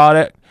Ridge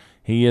product.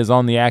 He is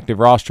on the active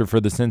roster for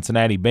the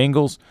Cincinnati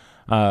Bengals.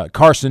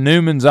 Carson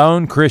Newman's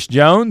own Chris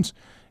Jones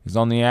is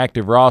on the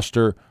active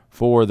roster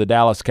for the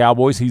Dallas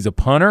Cowboys. He's a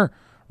punter.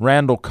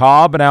 Randall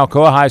Cobb, an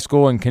Alcoa High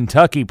School and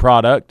Kentucky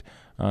product.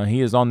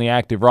 He is on the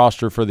active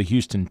roster for the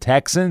Houston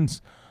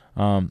Texans.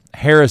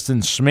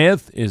 Harrison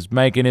Smith is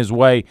making his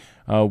way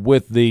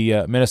with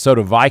the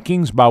Minnesota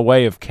Vikings by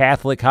way of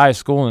Catholic High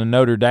School in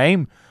Notre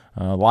Dame.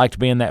 Liked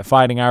being that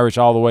Fighting Irish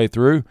all the way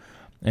through.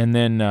 And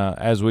then,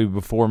 as we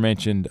before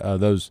mentioned,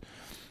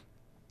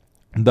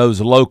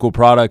 those local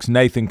products,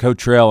 Nathan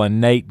Cottrell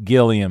and Nate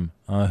Gilliam,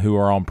 who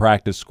are on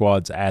practice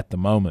squads at the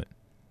moment.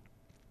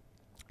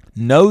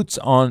 Notes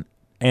on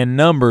and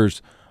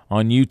numbers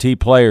on UT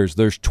players.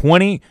 There's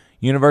 20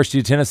 University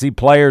of Tennessee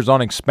players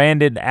on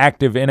expanded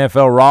active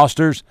NFL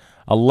rosters.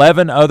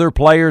 11 other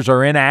players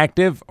are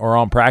inactive or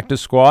on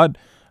practice squad.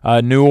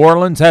 New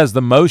Orleans has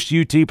the most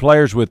UT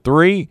players with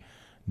 3.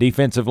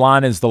 Defensive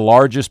line is the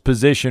largest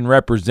position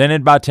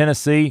represented by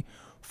Tennessee.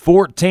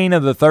 14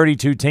 of the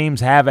 32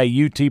 teams have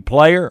a UT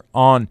player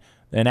on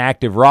an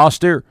active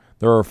roster.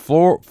 There are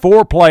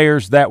four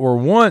players that were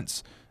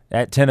once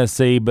at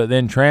Tennessee but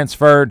then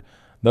transferred.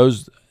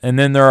 And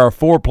then there are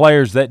 4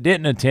 players that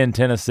didn't attend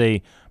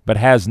Tennessee but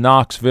has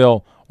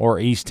Knoxville or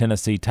East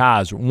Tennessee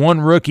ties.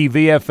 1 rookie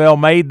VFL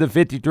made the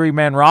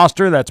 53-man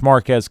roster. That's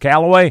Marquez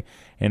Callaway.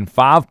 And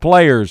 5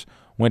 players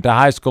went to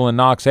high school in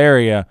Knox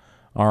area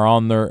are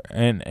on there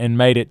and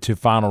made it to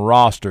final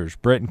rosters.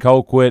 Britton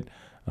Colquitt,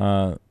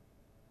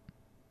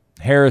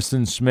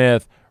 Harrison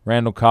Smith,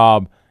 Randall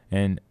Cobb,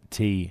 and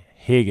T.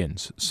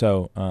 Higgins.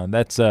 So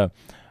that's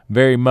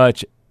very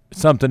much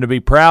something to be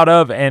proud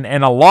of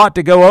and a lot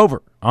to go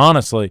over,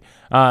 honestly.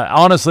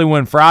 Honestly,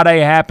 when Friday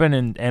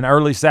happened and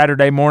early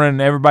Saturday morning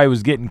and everybody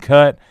was getting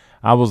cut,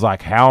 I was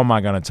like, how am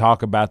I going to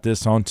talk about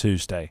this on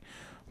Tuesday?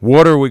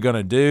 What are we going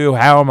to do?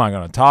 How am I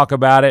going to talk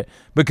about it?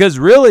 Because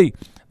really,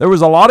 there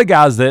was a lot of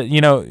guys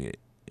that,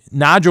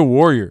 Nigel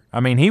Warrior, I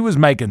mean, he was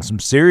making some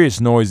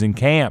serious noise in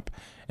camp,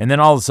 and then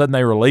all of a sudden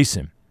they release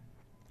him.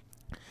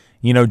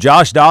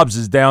 Josh Dobbs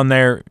is down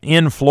there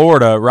in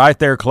Florida, right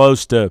there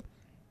close to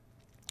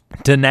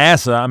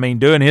NASA, I mean,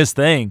 doing his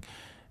thing.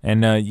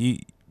 And,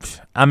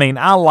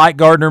 I like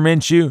Gardner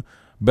Minshew,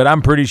 but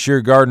I'm pretty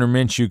sure Gardner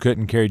Minshew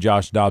couldn't carry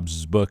Josh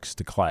Dobbs' books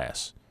to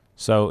class.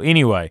 So,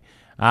 anyway,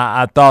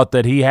 I thought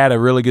that he had a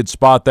really good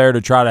spot there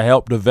to try to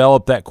help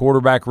develop that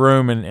quarterback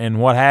room and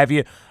what have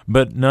you.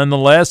 But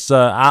nonetheless,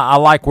 I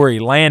like where he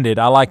landed.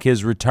 I like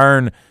his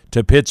return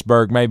to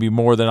Pittsburgh maybe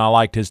more than I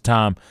liked his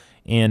time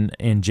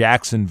in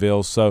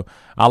Jacksonville. So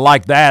I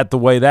like that, the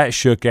way that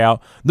shook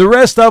out. The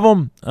rest of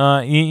them,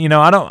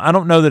 I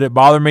don't know that it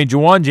bothered me.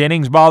 Juwan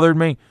Jennings bothered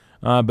me,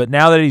 but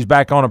now that he's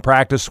back on a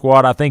practice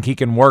squad, I think he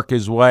can work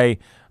his way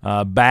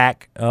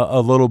back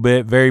a little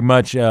bit, very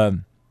much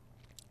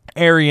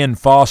Arian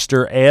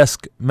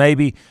Foster-esque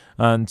maybe.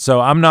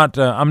 So I'm not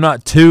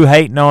too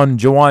hating on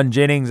Juwan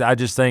Jennings. I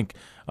just think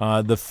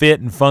the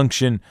fit and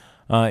function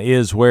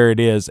is where it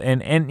is.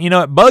 And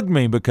it bugged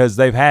me because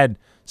they've had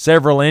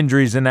several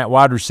injuries in that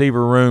wide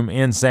receiver room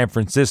in San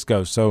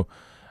Francisco. So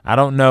I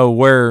don't know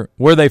where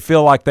they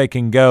feel like they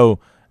can go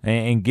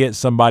and get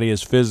somebody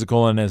as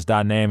physical and as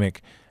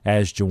dynamic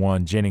as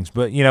Juwan Jennings.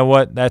 But you know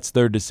what? That's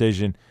their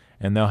decision,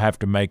 and they'll have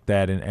to make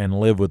that and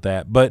live with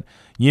that. But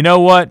you know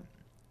what?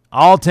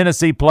 All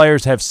Tennessee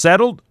players have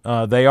settled.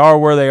 They are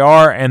where they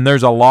are, and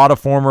there's a lot of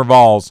former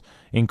Vols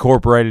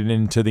incorporated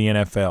into the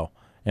NFL.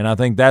 And I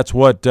think that's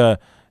what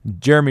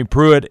Jeremy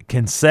Pruitt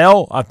can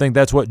sell. I think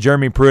that's what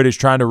Jeremy Pruitt is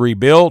trying to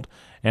rebuild.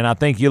 And I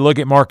think you look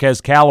at Marquez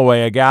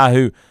Callaway, a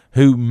guy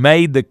who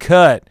made the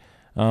cut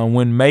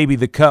when maybe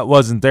the cut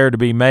wasn't there to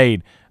be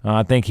made.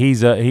 I think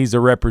he's a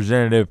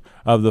representative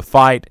of the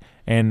fight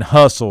and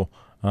hustle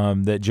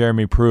that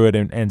Jeremy Pruitt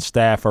and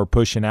staff are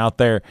pushing out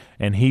there,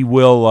 and he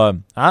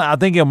will. I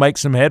think he'll make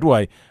some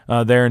headway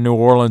there in New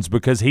Orleans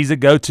because he's a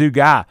go-to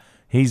guy.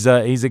 He's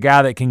a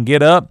guy that can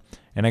get up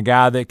and a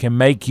guy that can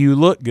make you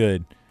look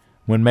good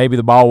when maybe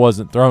the ball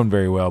wasn't thrown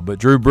very well. But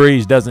Drew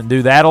Brees doesn't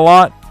do that a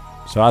lot,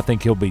 so I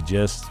think he'll be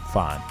just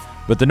fine.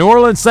 But the New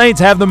Orleans Saints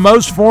have the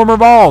most former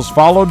Vols,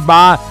 followed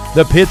by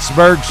the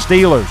Pittsburgh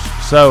Steelers.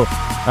 So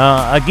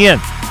again,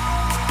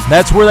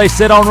 that's where they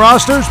sit on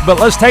rosters, but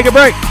let's take a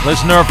break.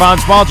 Listen to our fine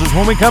sponsors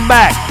when we come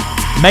back.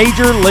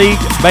 Major League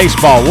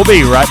Baseball. We'll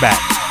be right back.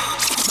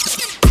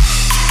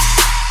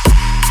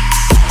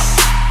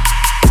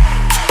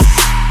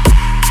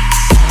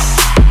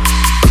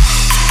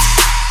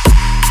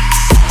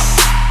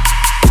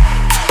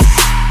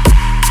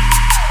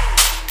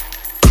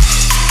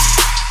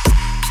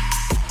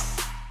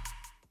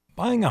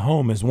 Buying a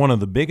home is one of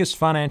the biggest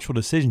financial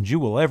decisions you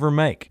will ever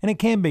make, and it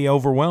can be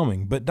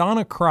overwhelming, but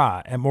Donna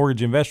Cry at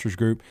Mortgage Investors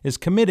Group is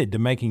committed to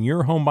making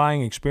your home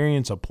buying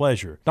experience a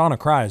pleasure. Donna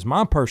Cry is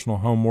my personal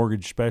home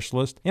mortgage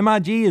specialist.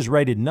 MIG is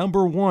rated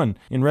 #1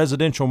 in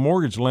residential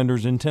mortgage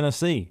lenders in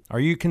Tennessee. Are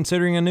you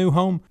considering a new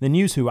home? Then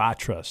use who I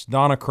trust,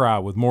 Donna Cry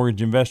with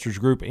Mortgage Investors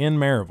Group in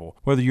Maryville.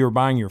 Whether you're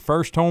buying your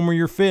first home or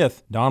your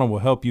fifth, Donna will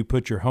help you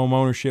put your home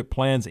ownership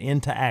plans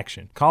into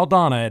action. Call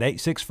Donna at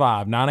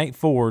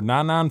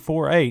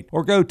 865-984-9948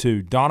 or go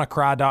to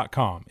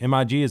donnacry.com.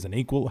 MIG is an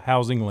equal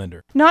housing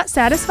lender. Not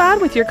satisfied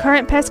with your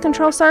current pest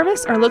control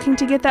service or looking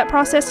to get that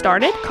process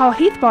started? Call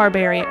Heath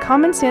Barberry at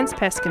Common Sense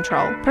Pest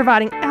Control,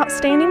 providing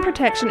outstanding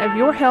protection of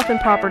your health and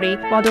property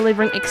while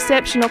delivering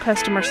exceptional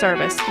customer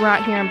service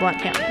right here in Blount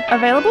County.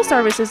 Available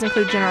services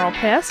include general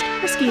pest,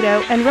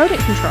 mosquito, and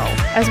rodent control,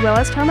 as well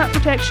as termite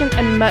protection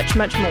and much,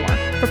 much more.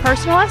 For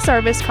personalized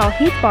service, call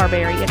Heath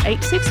Barberry at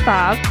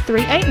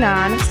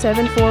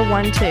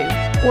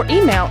 865-389-7412 or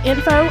email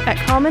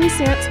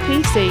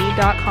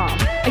info@commonsensepc.com.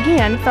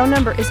 Again, phone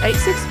number is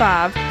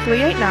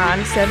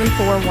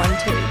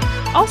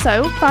 865-389-7412.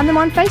 Also, find them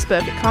on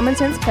Facebook at Common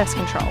Sense Pest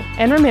Control.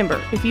 And remember,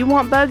 if you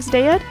want bugs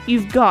dead,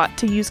 you've got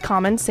to use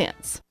common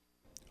sense.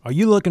 Are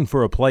you looking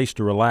for a place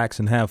to relax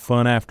and have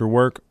fun after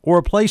work, or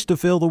a place to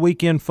fill the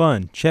weekend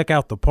fun? Check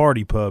out the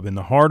Party Pub in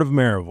the heart of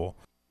Maryville.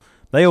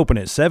 They open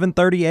at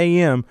 7:30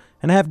 a.m.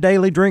 and have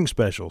daily drink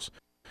specials.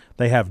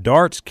 They have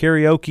darts,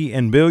 karaoke,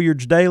 and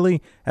billiards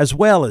daily, as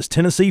well as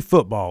Tennessee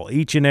football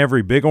each and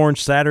every Big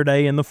Orange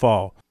Saturday in the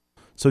fall.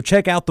 So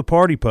check out the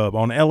Party Pub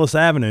on Ellis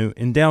Avenue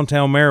in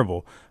downtown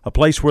Maryville, a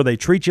place where they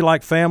treat you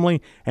like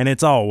family, and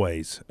it's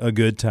always a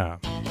good time.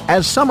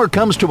 As summer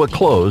comes to a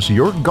close,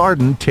 your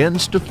garden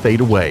tends to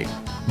fade away.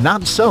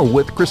 Not so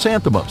with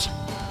chrysanthemums.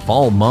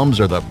 Fall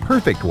mums are the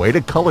perfect way to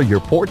color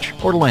your porch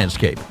or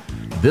landscape.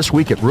 This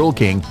week at Rural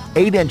King,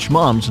 8-inch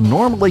mums,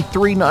 normally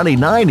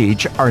 $3.99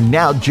 each, are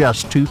now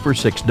just 2 for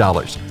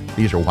 $6.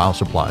 These are while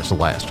supplies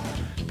last.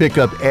 Pick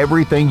up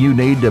everything you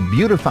need to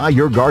beautify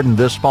your garden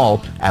this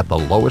fall at the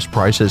lowest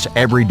prices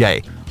every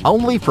day.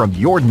 Only from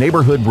your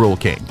neighborhood Rural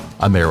King,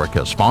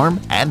 America's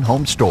farm and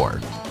home store.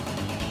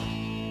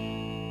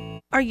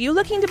 Are you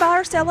looking to buy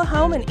or sell a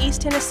home in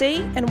East Tennessee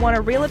and want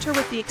a realtor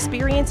with the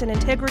experience and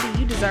integrity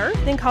you deserve?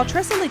 Then call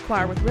Tressa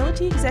Lequire with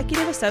Realty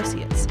Executive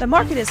Associates. The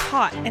market is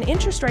hot and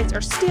interest rates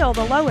are still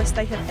the lowest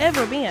they have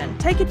ever been.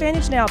 Take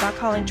advantage now by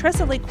calling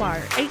Tressa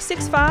Lequire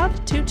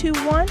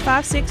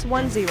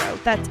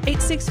 865-221-5610. That's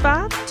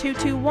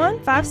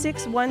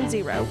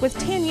 865-221-5610. With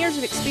 10 years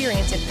of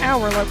experience in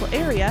our local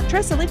area,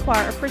 Tressa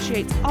Lequire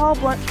appreciates all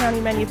Blount County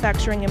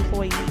manufacturing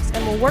employees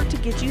and will work to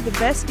get you the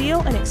best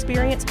deal and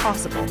experience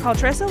possible. Call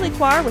Tressa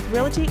Lequire with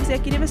Realty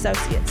Executive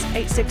Associates,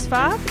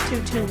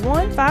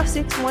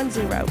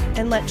 865-221-5610,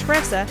 and let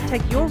Tressa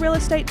take your real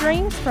estate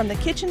dreams from the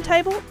kitchen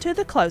table to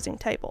the closing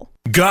table.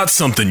 Got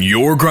something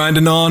you're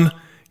grinding on?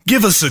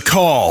 Give us a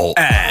call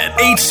at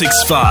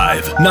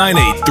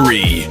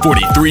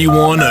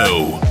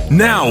 865-983-4310.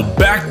 Now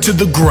back to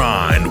the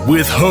grind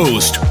with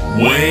host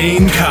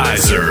Wayne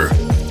Kaiser.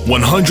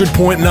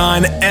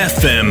 100.9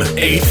 FM,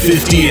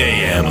 850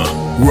 AM,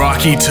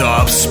 Rocky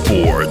Top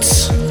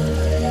Sports.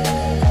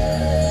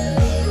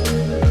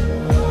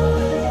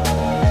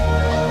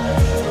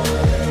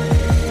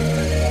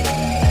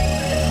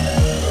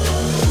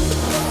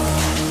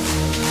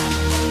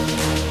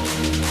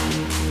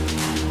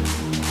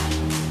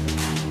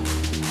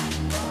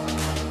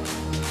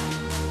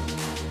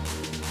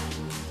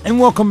 And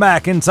welcome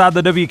back inside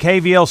the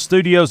WKVL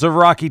studios of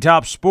Rocky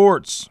Top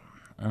Sports.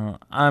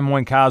 I'm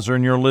Wayne Kaiser,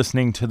 and you're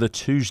listening to the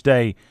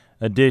Tuesday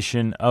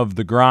edition of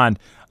The Grind.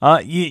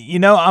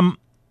 I'm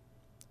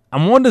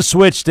wanting to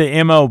switch to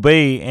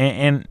MLB,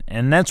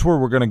 and that's where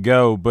we're going to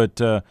go.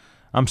 But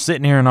I'm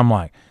sitting here, and I'm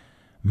like,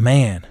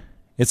 man,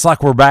 it's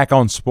like we're back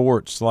on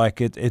sports. Like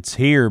it's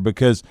here,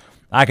 because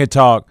I could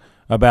talk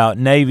about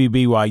Navy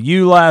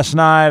BYU last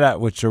night,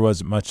 which there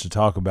wasn't much to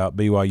talk about.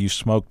 BYU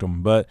smoked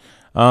them, but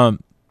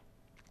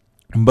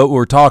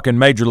we're talking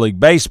Major League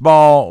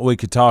Baseball. We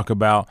could talk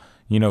about,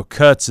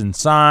 cuts and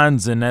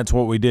signs, and that's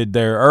what we did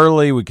there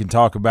early. We can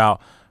talk about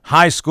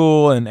high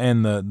school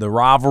and the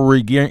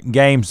rivalry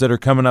games that are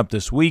coming up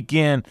this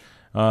weekend.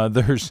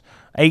 There's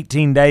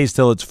 18 days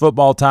till it's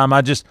football time.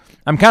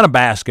 I'm kind of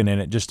basking in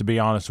it, just to be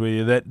honest with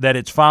you, that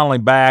it's finally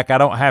back. I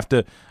don't have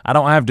to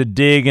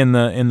dig in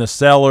the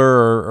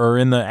cellar or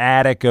in the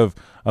attic of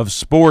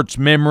sports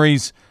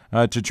memories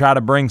to try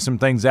to bring some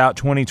things out.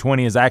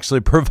 2020 is actually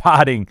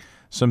providing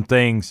some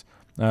things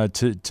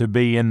to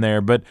be in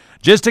there. But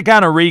just to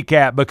kind of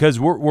recap, because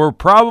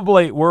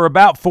we're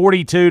about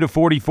 42 to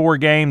 44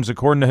 games,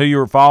 according to who you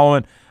were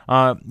following,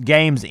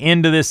 games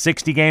into this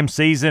 60-game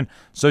season.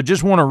 So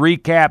just want to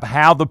recap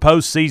how the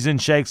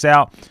postseason shakes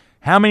out.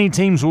 How many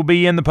teams will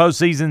be in the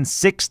postseason?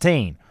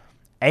 16.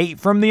 8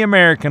 from the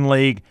American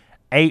League,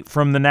 8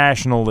 from the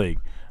National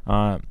League.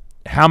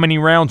 How many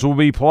rounds will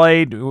be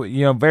played?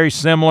 Very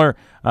similar.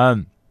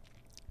 8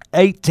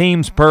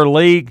 teams per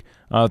league.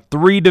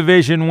 3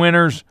 division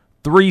winners,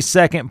 3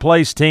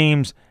 second-place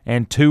teams,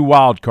 and 2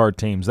 wild-card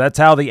teams. That's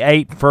how the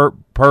 8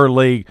 per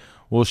league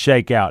will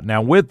shake out.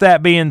 Now, with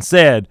that being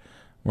said,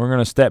 we're going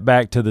to step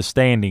back to the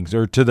standings,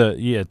 or to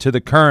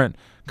the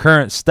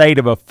current state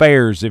of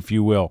affairs, if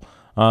you will.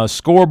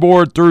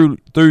 Scoreboard through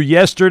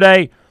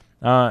yesterday,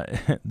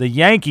 the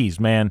Yankees,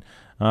 man,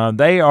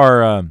 they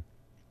are. I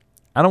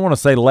don't want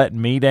to say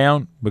letting me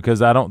down,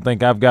 because I don't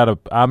think I'm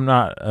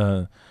not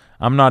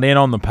in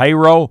on the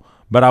payroll.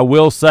 But I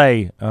will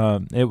say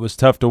it was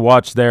tough to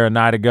watch there a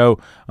night ago.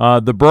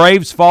 The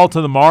Braves fall to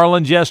the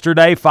Marlins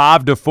yesterday,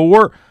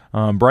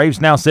 5-4.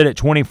 Braves now sit at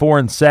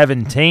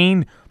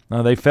 24-17.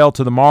 They fell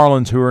to the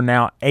Marlins, who are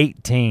now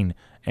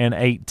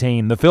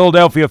 18-18. The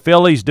Philadelphia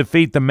Phillies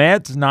defeat the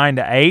Mets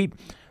 9-8.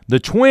 The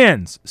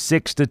Twins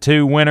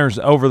 6-2 winners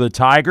over the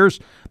Tigers.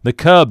 The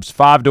Cubs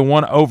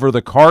 5-1 over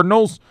the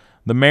Cardinals.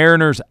 The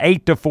Mariners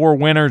 8-4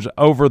 winners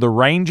over the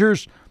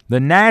Rangers. The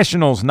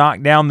Nationals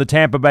knocked down the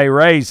Tampa Bay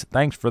Rays.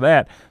 Thanks for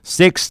that.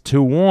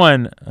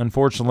 6-1,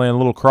 unfortunately, a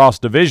little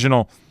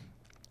cross-divisional.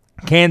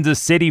 Kansas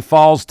City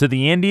falls to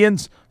the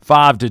Indians,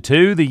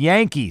 5-2. The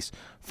Yankees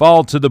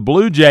fall to the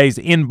Blue Jays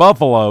in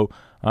Buffalo,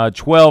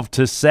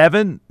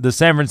 12-7. The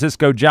San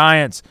Francisco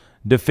Giants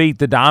defeat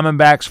the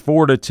Diamondbacks,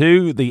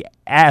 4-2. The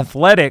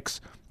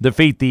Athletics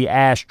defeat the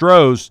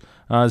Astros,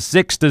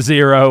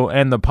 6-0.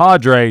 And the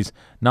Padres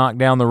knock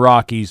down the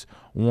Rockies,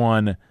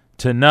 1-0.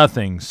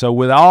 So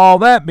with all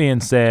that being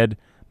said,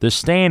 the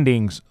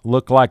standings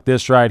look like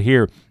this right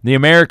here. The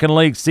American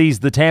League sees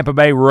the Tampa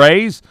Bay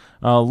Rays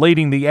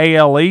leading the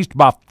AL East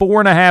by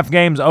 4.5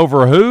 games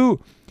over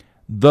who?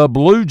 The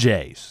Blue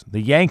Jays.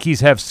 The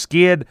Yankees have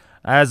skid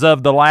as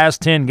of the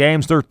last 10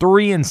 games. They're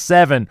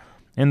 3-7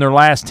 in their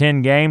last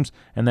 10 games,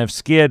 and they've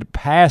skid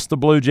past the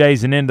Blue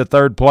Jays and into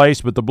third place.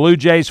 But the Blue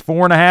Jays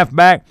 4.5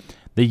 back.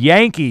 The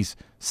Yankees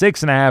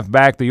 6.5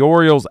 back. The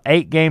Orioles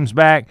 8 games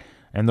back.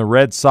 And the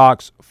Red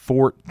Sox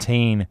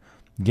 14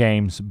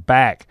 games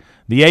back.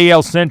 The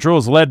AL Central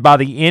is led by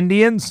the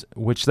Indians,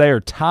 which they are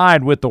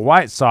tied with the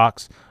White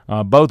Sox.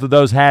 Both of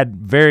those had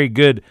very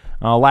good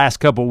last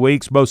couple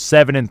weeks, both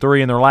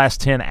 7-3 in their last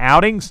 10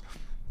 outings.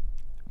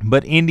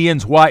 But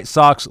Indians, White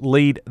Sox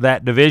lead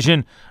that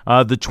division.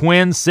 The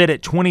Twins sit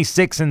at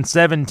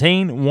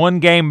 26-17, 1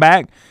 game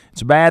back.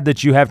 It's bad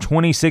that you have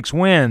 26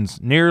 wins,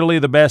 nearly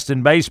the best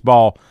in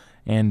baseball,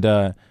 and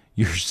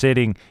you're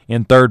sitting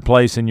in third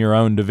place in your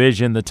own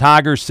division. The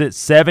Tigers sit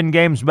 7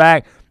 games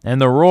back,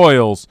 and the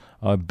Royals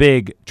a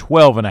big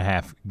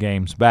 12.5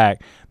 games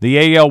back.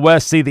 The AL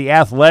West see the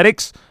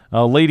Athletics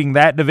leading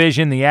that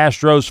division. The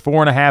Astros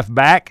 4.5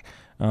 back.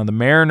 The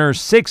Mariners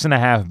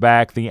 6.5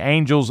 back. The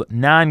Angels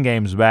 9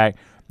 games back.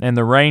 And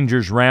the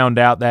Rangers round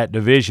out that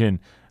division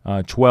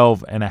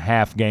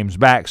 12.5 games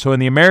back. So in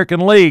the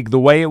American League, the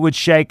way it would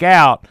shake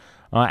out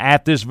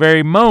at this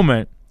very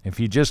moment, if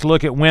you just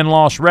look at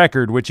win-loss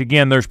record, which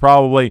again there's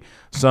probably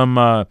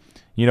some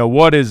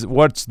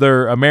what's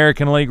their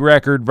American League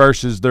record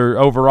versus their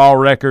overall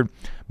record.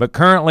 But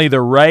currently the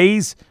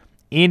Rays,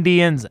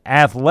 Indians,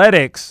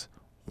 Athletics,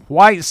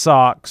 White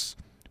Sox,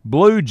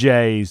 Blue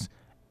Jays,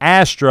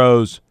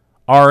 Astros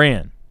are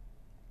in.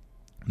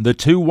 The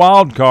 2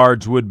 wild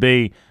cards would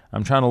be,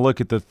 I'm trying to look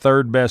at the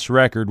third best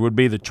record, would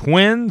be the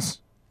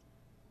Twins.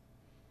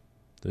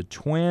 The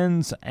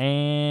Twins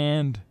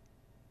and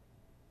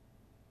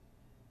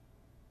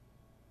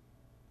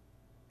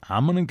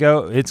I'm going to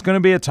go, it's going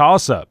to be a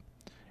toss-up.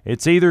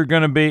 It's either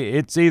going to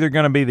be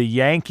the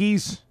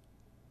Yankees.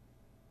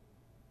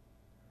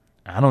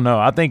 I don't know.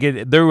 I think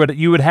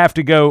you would have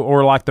to go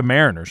or like the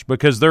Mariners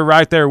because they're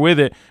right there with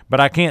it. But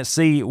I can't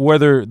see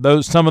whether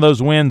some of those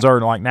wins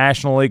are like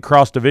National League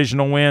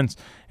cross-divisional wins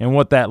and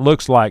what that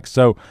looks like.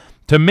 So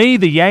to me,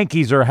 the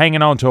Yankees are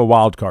hanging on to a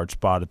wild card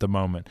spot at the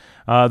moment.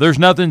 There's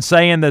nothing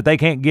saying that they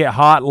can't get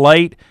hot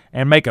late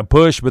and make a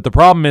push. But the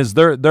problem is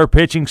their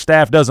pitching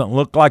staff doesn't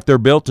look like they're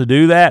built to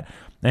do that.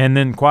 And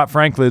then, quite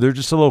frankly, they're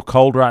just a little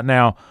cold right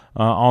now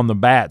on the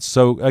bats.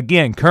 So,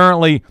 again,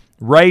 currently,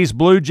 Rays,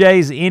 Blue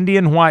Jays,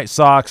 Indian, White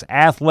Sox,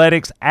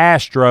 Athletics,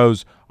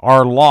 Astros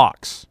are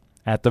locks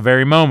at the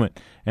very moment.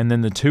 And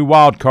then the 2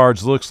 wild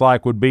cards looks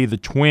like would be the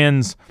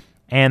Twins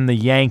and the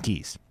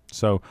Yankees.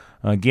 So,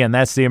 again,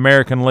 that's the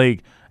American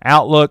League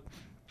outlook.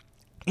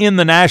 In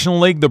the National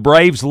League, the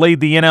Braves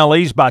lead the NL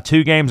East by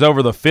 2 games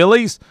over the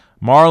Phillies.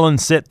 Marlins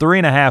sit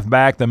 3.5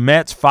 back. The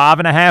Mets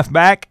 5.5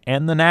 back.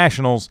 And the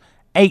Nationals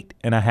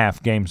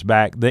 8.5 games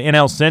back. The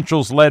NL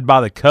Central's led by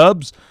the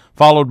Cubs,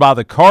 followed by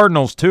the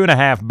Cardinals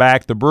 2.5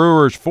 back, the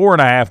Brewers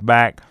 4.5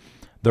 back,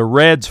 the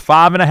Reds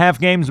 5.5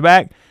 games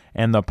back,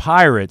 and the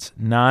Pirates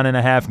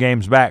 9.5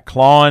 games back,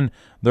 clawing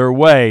their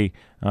way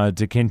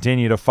to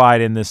continue to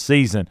fight in this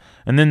season.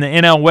 And then the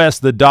NL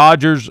West, the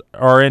Dodgers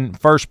are in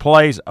first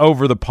place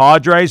over the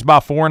Padres by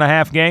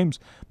 4.5 games,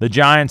 the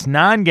Giants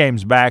 9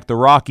 games back, the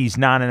Rockies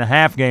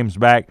 9.5 games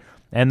back,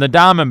 and the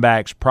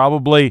Diamondbacks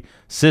probably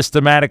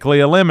systematically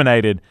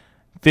eliminated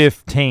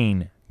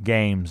 15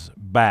 games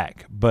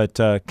back, but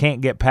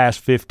can't get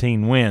past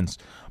 15 wins.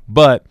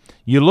 But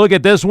you look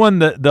at this one,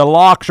 the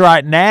locks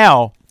right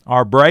now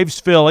are Braves,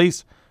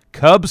 Phillies,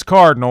 Cubs,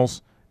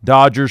 Cardinals,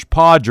 Dodgers,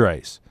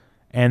 Padres.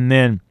 And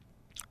then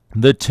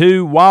the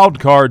 2 wild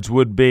cards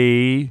would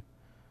be,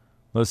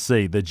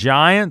 the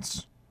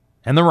Giants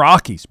and the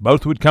Rockies.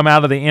 Both would come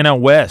out of the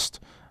NL West,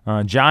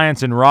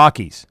 Giants and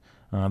Rockies.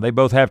 They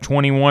both have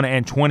 21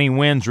 and 20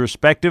 wins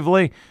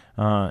respectively,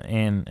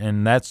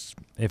 and that's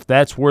if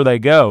that's where they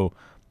go,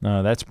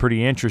 that's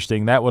pretty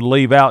interesting. That would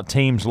leave out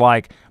teams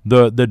like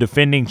the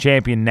defending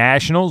champion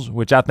Nationals,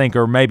 which I think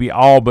are maybe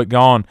all but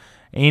gone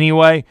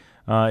anyway.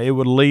 It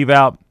would leave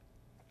out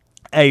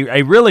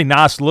a really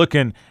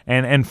nice-looking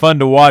and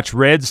fun-to-watch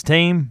Reds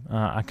team.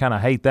 I kind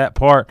of hate that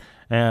part,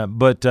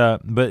 but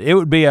it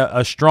would be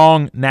a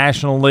strong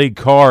National League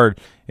card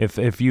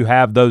if you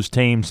have those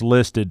teams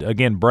listed.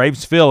 Again,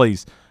 Braves,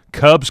 Phillies,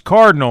 Cubs,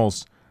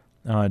 Cardinals,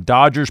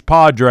 Dodgers,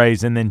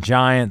 Padres, and then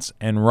Giants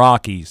and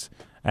Rockies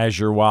as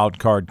your wild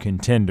card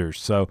contenders.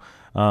 So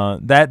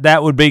that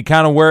would be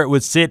kind of where it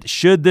would sit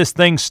should this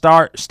thing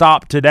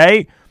stop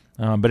today,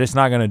 but it's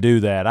not going to do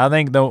that. I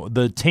think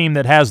the team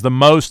that has the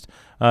most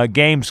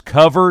games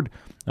covered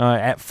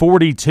at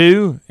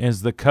 42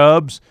 is the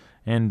Cubs,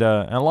 and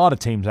a lot of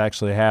teams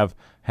actually have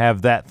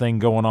that thing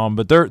going on.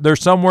 But they're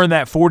somewhere in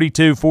that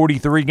 42,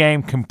 43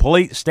 game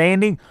complete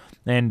standing,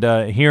 and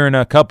here in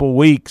a couple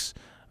weeks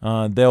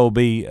they'll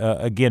be,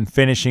 again,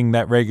 finishing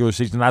that regular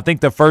season. I think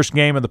the first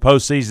game of the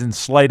postseason is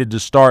slated to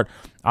start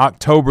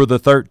October the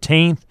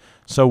 13th,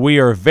 so we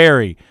are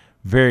very,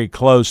 very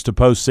close to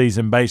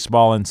postseason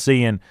baseball and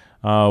seeing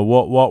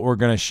what we're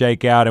going to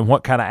shake out and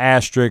what kind of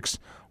asterisks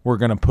we're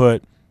going to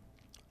put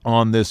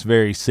on this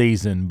very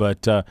season.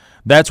 But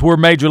that's where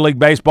Major League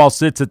Baseball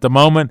sits at the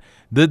moment.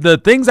 The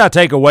things I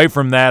take away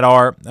from that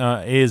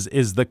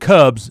is the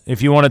Cubs,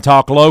 if you want to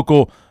talk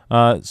local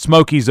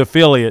Smokies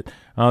affiliate,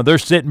 they're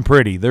sitting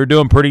pretty. They're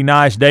doing pretty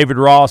nice. David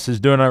Ross is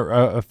doing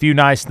a few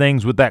nice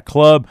things with that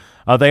club.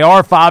 They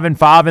are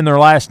 5-5 in their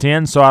last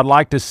 10, so I'd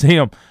like to see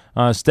them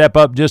step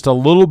up just a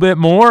little bit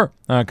more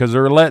because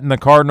they're letting the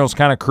Cardinals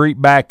kind of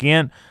creep back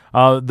in.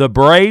 The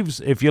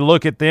Braves, if you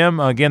look at them,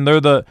 again,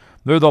 they're the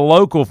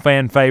local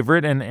fan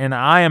favorite, and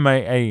I am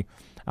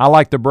I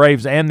like the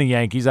Braves and the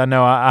Yankees. I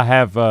know I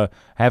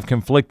have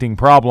conflicting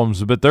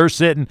problems, but they're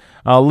sitting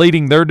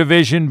leading their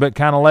division, but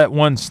kind of let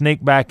one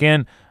sneak back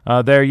in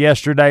there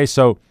yesterday.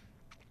 So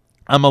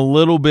I'm a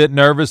little bit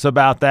nervous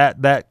about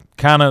that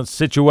kind of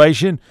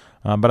situation,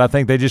 but I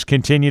think they just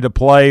continue to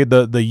play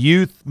the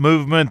youth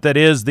movement that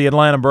is the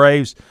Atlanta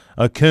Braves.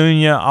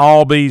 Acuna,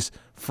 Albies,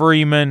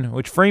 Freeman,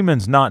 which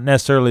Freeman's not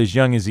necessarily as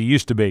young as he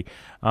used to be.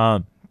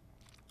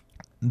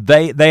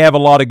 They have a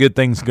lot of good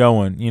things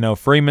going. You know,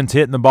 Freeman's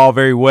hitting the ball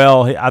very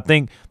well. I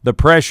think the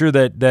pressure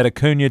that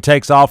Acuna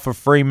takes off of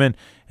Freeman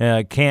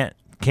can't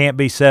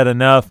be said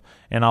enough,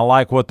 and I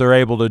like what they're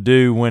able to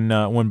do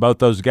when both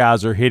those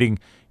guys are hitting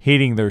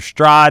their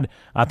stride.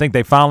 I think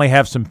they finally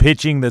have some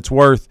pitching that's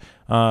worth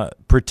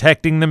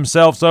protecting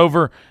themselves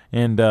over,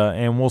 and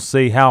we'll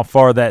see how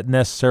far that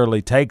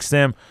necessarily takes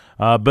them.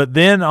 But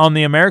then on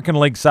the American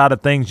League side of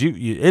things,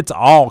 it's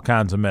all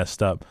kinds of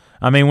messed up.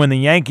 I mean, when the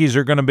Yankees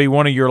are going to be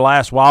one of your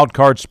last wild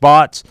card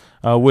spots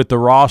with the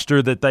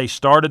roster that they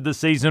started the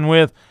season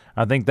with,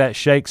 I think that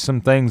shakes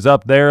some things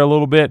up there a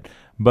little bit.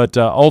 But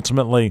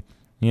ultimately,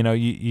 you know,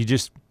 you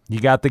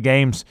got the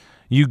games,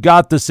 you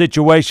got the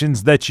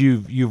situations that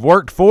you've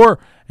worked for,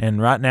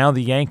 and right now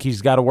the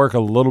Yankees got to work a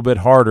little bit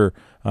harder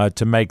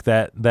to make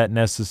that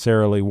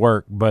necessarily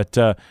work. But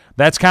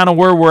that's kind of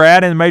where we're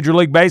at in Major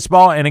League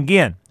Baseball. And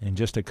again, in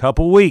just a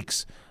couple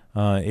weeks,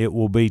 it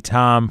will be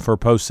time for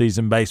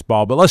postseason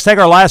baseball. But let's take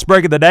our last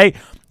break of the day.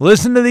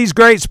 Listen to these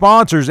great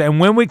sponsors, and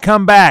when we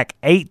come back,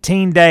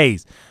 18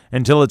 days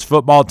until it's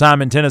football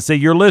time in Tennessee.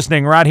 You're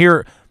listening right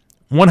here,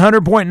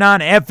 100.9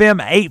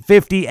 FM,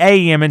 850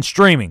 AM, and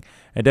streaming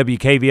at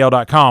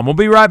WKVL.com. We'll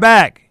be right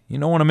back. You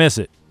don't want to miss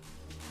it.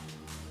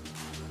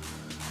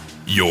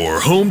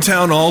 Your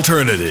hometown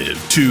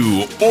alternative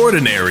to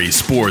ordinary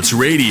sports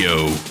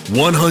radio,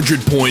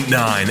 100.9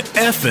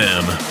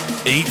 FM,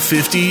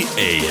 850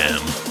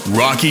 AM,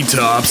 Rocky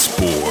Top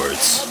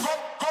Sports.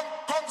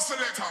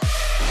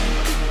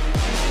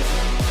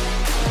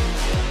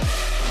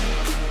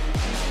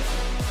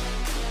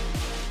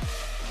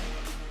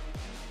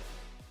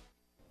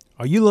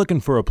 Are you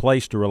looking for a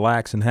place to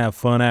relax and have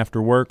fun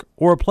after work,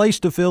 or a place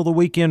to fill the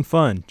weekend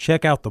fun?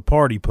 Check out the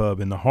Party Pub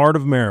in the heart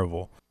of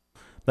Maryville.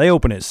 They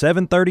open at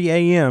 7:30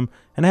 a.m.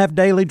 and have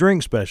daily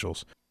drink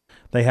specials.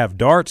 They have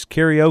darts,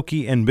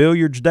 karaoke, and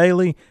billiards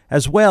daily,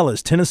 as well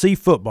as Tennessee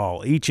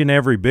football each and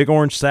every Big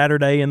Orange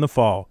Saturday in the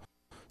fall.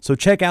 So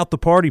check out the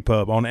Party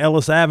Pub on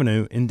Ellis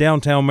Avenue in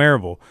downtown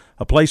Maryville,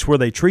 a place where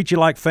they treat you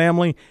like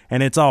family,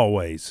 and it's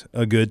always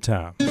a good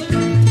time.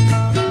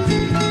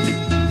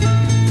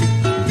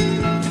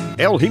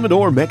 El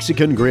Jimador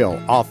Mexican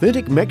Grill,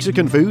 authentic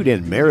Mexican food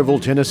in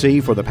Maryville,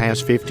 Tennessee for the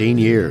past 15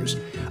 years.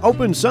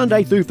 Open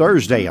Sunday through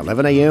Thursday,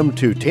 11 a.m.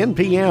 to 10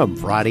 p.m.,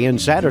 Friday and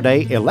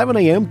Saturday, 11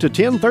 a.m. to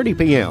 10:30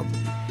 p.m.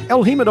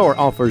 El Jimador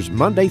offers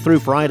Monday through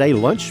Friday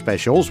lunch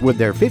specials with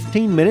their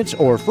 15 minutes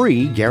or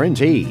free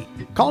guarantee.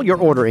 Call your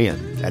order in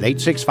at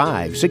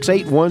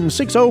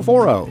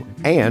 865-681-6040,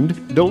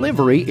 and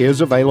delivery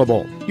is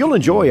available. You'll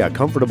enjoy a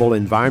comfortable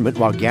environment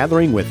while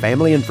gathering with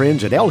family and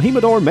friends at El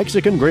Jimador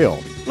Mexican Grill,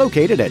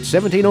 located at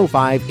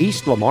 1705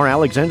 East Lamar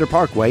Alexander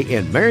Parkway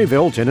in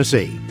Maryville,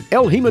 Tennessee.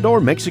 El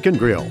Jimador Mexican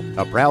Grill,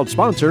 a proud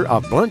sponsor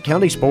of Blount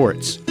County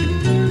Sports.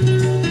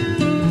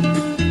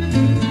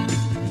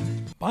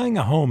 Buying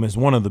a home is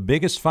one of the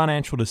biggest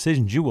financial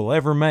decisions you will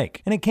ever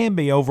make, and it can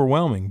be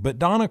overwhelming, but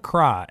Donna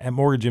Cry at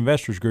Mortgage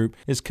Investors Group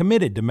is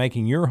committed to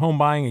making your home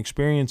buying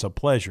experience a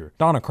pleasure.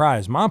 Donna Cry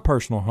is my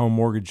personal home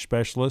mortgage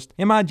specialist.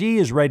 MIG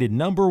is rated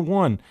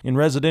 #1 in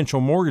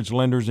residential mortgage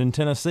lenders in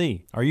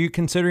Tennessee. Are you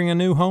considering a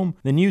new home?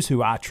 Then use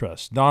who I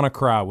trust, Donna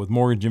Cry with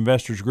Mortgage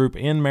Investors Group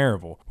in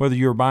Maryville. Whether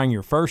you're buying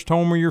your first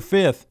home or your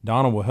fifth,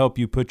 Donna will help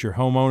you put your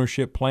home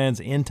ownership plans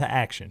into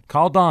action.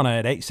 Call Donna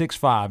at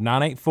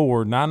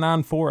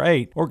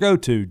 865-984-9948 or go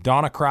to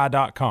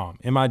donnacry.com.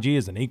 MIG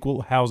is an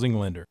equal housing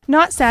lender.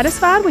 Not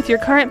satisfied with your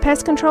current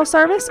pest control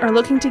service or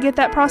looking to get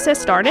that process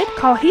started?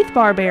 Call Heath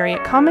Barberry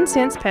at Common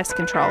Sense Pest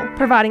Control,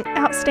 providing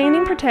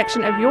outstanding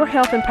protection of your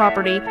health and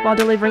property while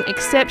delivering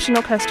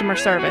exceptional customer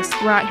service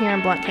right here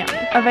in Blount County.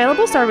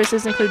 Available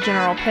services include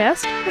general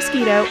pest,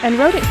 mosquito, and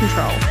rodent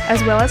control,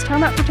 as well as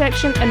termite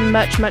protection and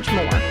much, much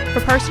more. For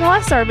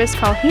personalized service,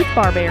 call Heath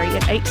Barberry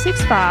at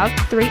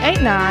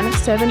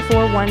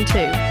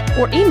 865-389-7412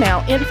 or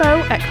email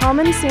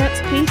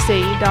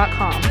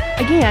info@commonsensepc.com.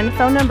 Again,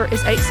 phone number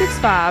is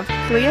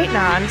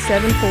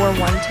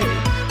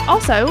 865-389-7412.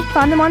 Also,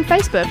 find them on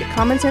Facebook at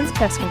Common Sense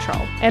Pest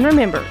Control. And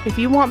remember, if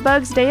you want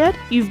bugs dead,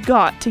 you've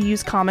got to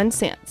use common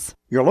sense.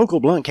 Your local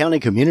Blount County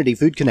Community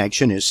Food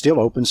Connection is still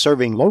open,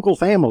 serving local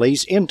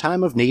families in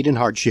time of need and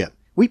hardship.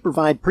 We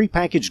provide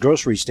prepackaged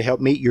groceries to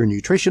help meet your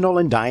nutritional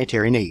and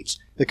dietary needs.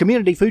 The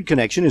Community Food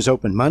Connection is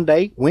open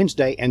Monday,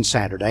 Wednesday, and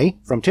Saturday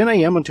from 10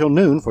 a.m. until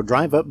noon for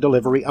drive-up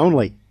delivery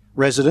only.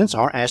 Residents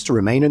are asked to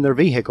remain in their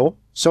vehicle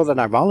so that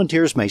our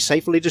volunteers may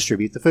safely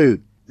distribute the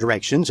food.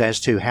 Directions as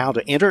to how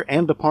to enter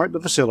and depart the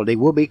facility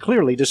will be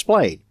clearly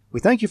displayed. We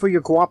thank you for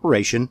your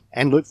cooperation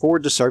and look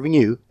forward to serving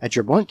you at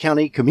your Blount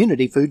County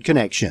Community Food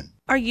Connection.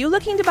 Are you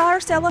looking to buy or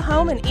sell a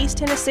home in East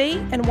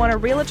Tennessee and want a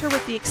realtor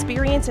with the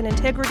experience and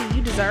integrity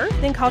you deserve?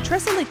 Then call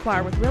Tressa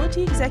Lequire with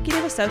Realty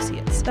Executive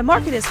Associates. The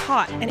market is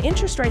hot and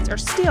interest rates are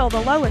still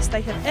the lowest they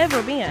have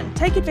ever been.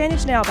 Take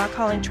advantage now by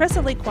calling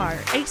Tressa Lequire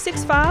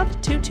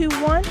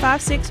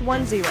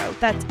 865-221-5610.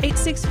 That's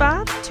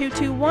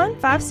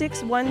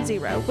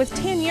 865-221-5610. With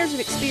 10 years of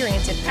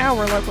experience in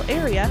our local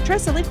area,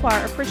 Tressa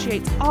Lequire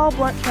appreciates all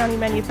Blount County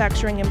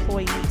manufacturing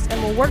employees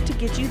and will work to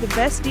get you the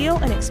best deal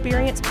and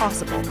experience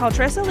possible. Call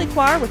Tressa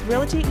Lequire with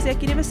Realty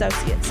Executive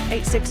Associates,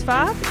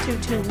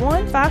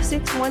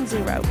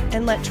 865-221-5610,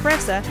 and let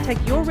Tressa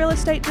take your real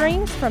estate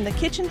dreams from the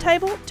kitchen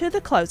table to the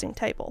closing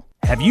table.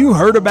 Have you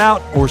heard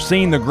about or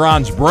seen the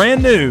Grind's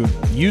brand new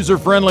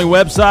user-friendly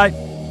website?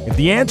 If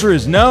the answer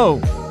is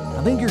no,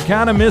 I think you're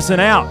kind of missing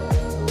out.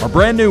 Our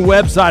brand new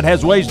website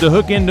has ways to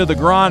hook into the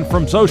Grind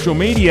from social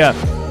media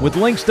with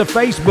links to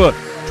Facebook,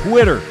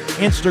 Twitter,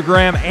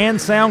 Instagram, and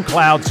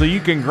SoundCloud so you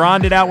can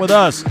grind it out with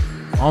us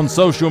on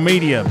social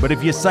media. But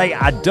if you say,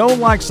 I don't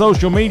like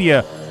social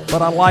media,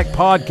 but I like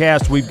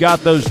podcasts, we've got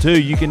those too.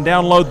 You can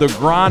download the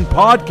Grind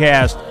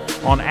podcast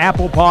on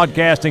Apple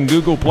Podcast and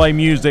Google Play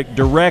Music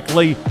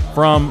directly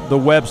from the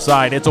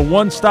website. It's a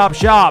one-stop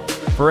shop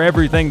for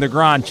everything The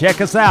Grind.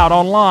 Check us out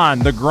online,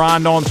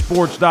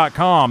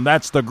 thegrindonsports.com.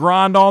 That's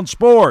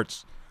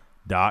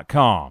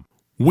thegrindonsports.com.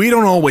 We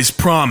don't always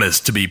promise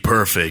to be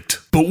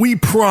perfect, but we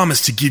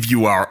promise to give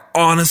you our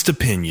honest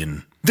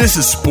opinion. This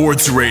is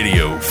sports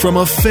radio from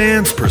a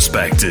fan's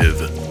perspective.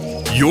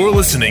 You're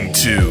listening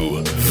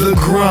to The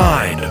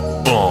Grind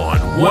on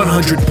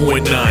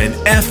 100.9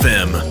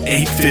 FM,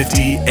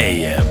 850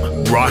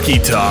 AM, Rocky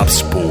Top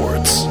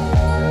Sports.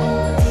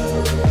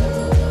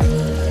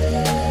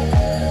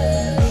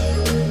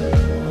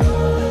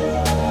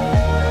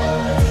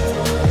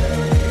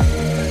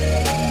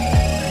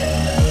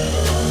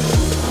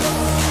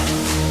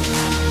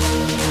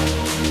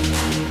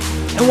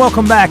 And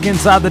welcome back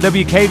inside the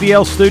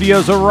WKVL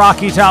studios of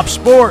Rocky Top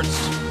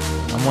Sports.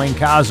 I'm Wayne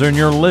Kaiser, and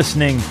you're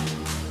listening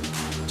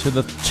to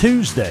the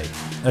Tuesday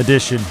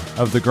edition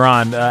of The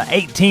Grind.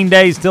 18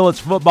 days till it's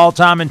football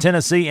time in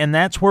Tennessee, and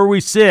that's where we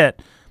sit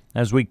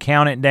as we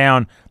count it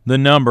down, the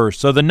number.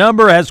 So the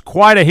number has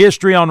quite a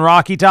history on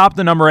Rocky Top,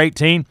 the number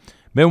 18.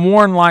 Been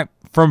worn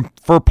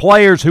for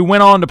players who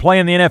went on to play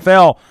in the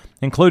NFL,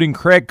 including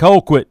Craig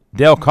Colquitt,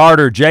 Dale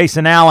Carter,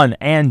 Jason Allen,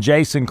 and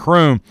Jason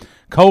Kroom.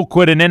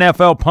 Colquitt, an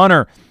NFL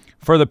punter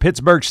for the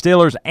Pittsburgh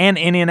Steelers and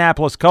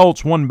Indianapolis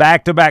Colts, won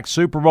back-to-back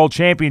Super Bowl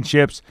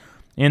championships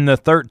in the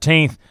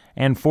 13th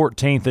and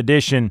 14th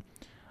edition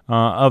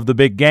of the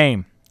big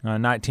game,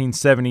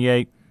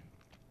 1978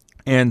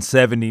 and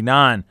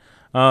 79.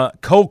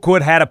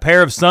 Colquitt had a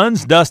pair of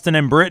sons, Dustin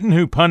and Britton,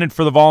 who punted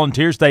for the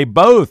Volunteers. They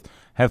both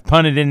have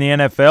punted in the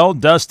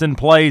NFL. Dustin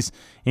plays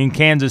in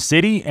Kansas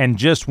City and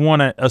just won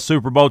a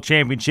Super Bowl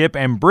championship,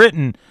 and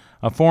Britton,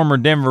 a former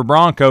Denver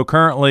Bronco,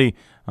 currently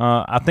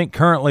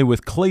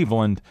with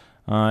Cleveland.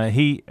 I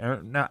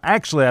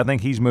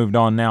think he's moved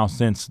on now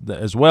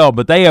as well,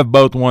 but they have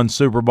both won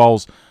Super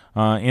Bowls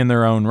in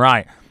their own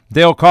right.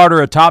 Dale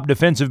Carter, a top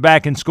defensive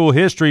back in school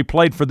history,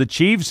 played for the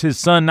Chiefs. His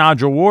son,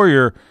 Nigel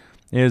Warrior,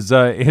 is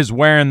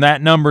wearing that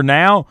number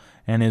now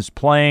and is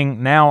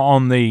playing now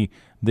on the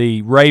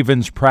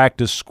Ravens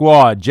practice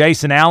squad.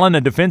 Jason Allen,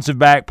 a defensive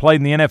back, played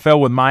in the NFL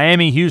with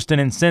Miami, Houston,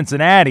 and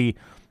Cincinnati,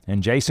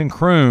 and Jason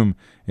Kroom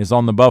is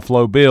on the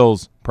Buffalo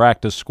Bills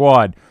practice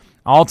squad.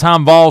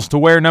 All-time Vols to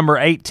wear number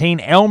 18,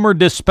 Elmer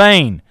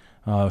Despain,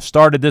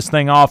 started this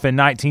thing off in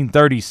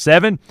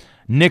 1937.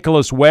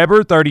 Nicholas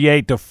Weber,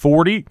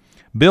 38-40.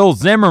 Bill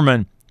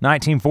Zimmerman,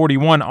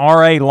 1941.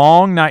 R.A.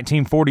 Long,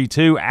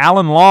 1942.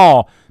 Alan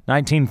Law,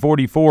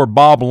 1944.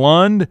 Bob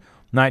Lund,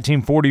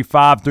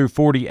 1945 through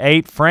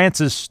 48.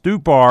 Francis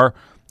Stupar,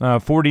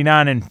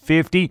 49 and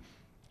 50.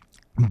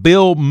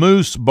 Bill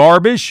Moose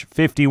Barbish,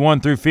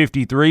 51 through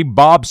 53.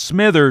 Bob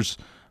Smithers,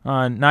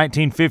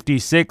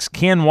 1956.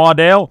 Ken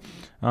Waddell,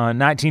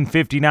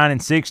 1959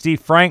 and 60.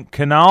 Frank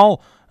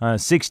Canal,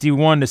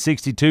 61 to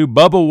 62.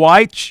 Bubba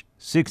White,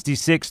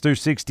 66 through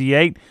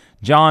 68.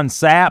 John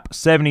Sapp,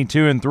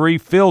 72 and 3.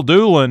 Phil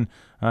Doolin,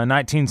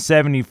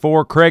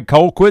 1974. Craig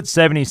Colquitt,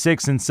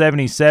 76 and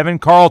 77.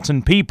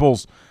 Carlton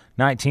Peoples,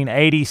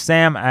 1980.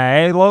 Sam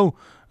Aiello,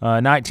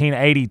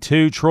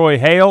 1982. Troy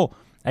Hale,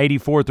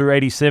 84 through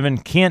 87.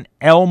 Kent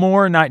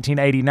Elmore,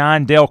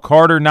 1989. Dale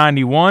Carter,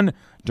 91.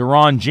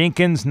 Deron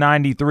Jenkins,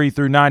 93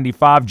 through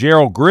 95.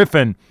 Gerald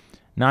Griffin,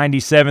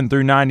 97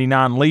 through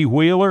 99. Lee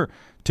Wheeler,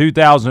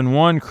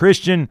 2001.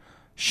 Christian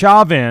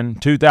Chauvin,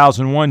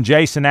 2001.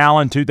 Jason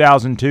Allen,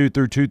 2002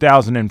 through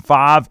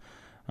 2005.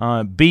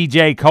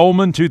 B.J.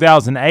 Coleman,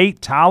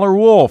 2008. Tyler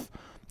Wolf,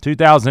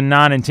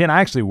 2009 and 10.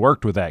 I actually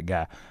worked with that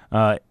guy.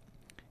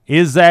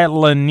 Izzat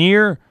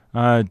Lanier,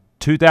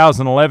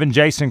 2011.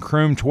 Jason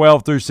Kroom,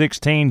 12 through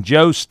 16.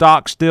 Joe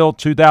Stockstill,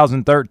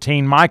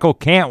 2013. Michael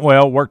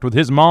Cantwell, worked with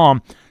his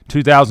mom,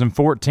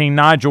 2014.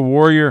 Nigel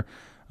Warrior,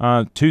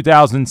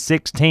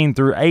 2016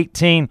 through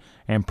 18,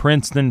 and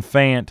Princeton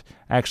Fant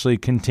actually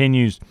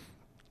continues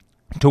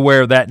to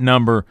wear that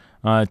number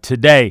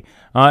today.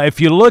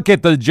 If you look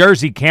at the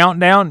jersey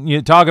countdown,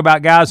 you talk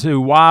about guys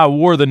why I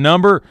wore the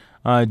number.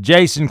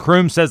 Jason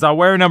Kroom says, I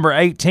wear number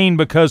 18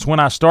 because when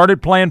I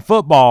started playing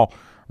football,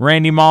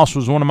 Randy Moss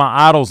was one of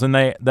my idols and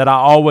that I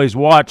always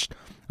watched.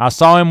 I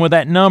saw him with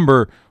that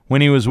number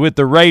when he was with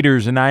the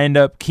Raiders, and I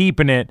ended up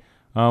keeping it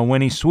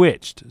when he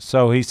switched.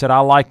 So he said, I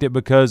liked it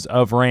because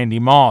of Randy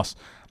Moss.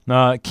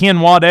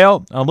 Ken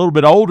Waddell, a little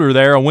bit older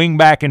there, a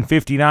wingback in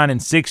 59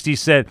 and 60,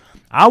 said,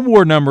 I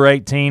wore number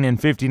 18 in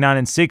 59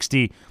 and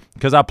 60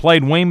 because I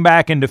played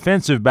wingback and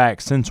defensive back.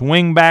 Since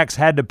wingbacks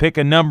had to pick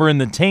a number in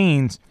the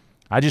teens,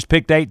 I just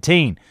picked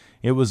 18.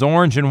 It was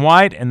orange and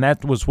white, and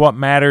that was what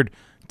mattered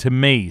to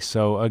me.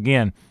 So,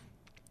 again,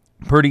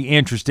 pretty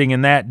interesting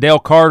in that. Dale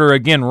Carter,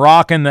 again,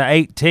 rocking the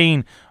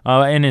 18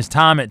 in his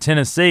time at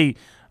Tennessee.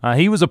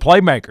 He was a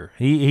playmaker.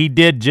 He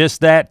did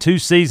just that. 2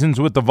 seasons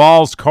with the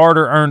Vols.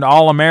 Carter earned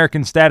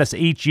All-American status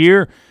each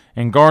year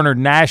and garnered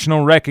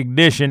national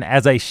recognition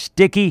as a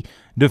sticky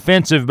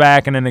defensive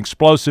back and an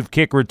explosive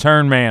kick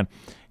return man.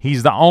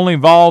 He's the only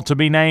Vol to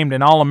be named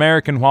an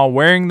All-American while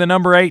wearing the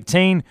number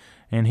 18,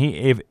 and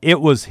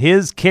it was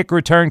his kick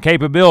return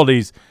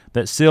capabilities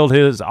that sealed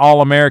his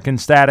All-American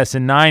status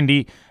in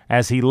 90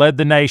 as he led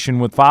the nation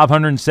with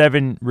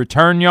 507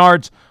 return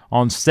yards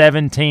on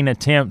 17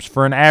 attempts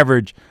for an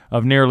average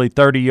of nearly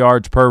 30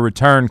 yards per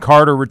return.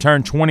 Carter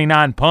returned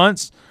 29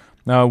 punts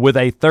with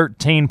a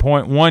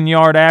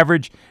 13.1-yard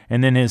average,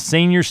 and then his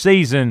senior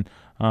season,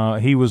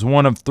 he was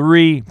one of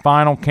 3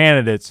 final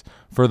candidates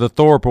for the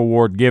Thorpe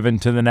Award given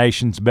to the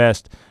nation's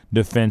best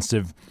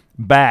defensive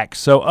back.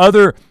 So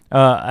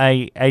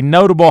a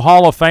notable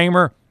Hall of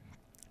Famer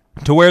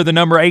to wear the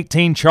number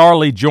 18,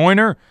 Charlie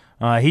Joyner.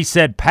 He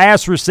said,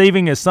 pass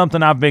receiving is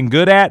something I've been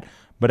good at,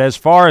 but as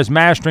far as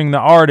mastering the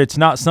art, it's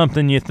not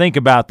something you think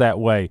about that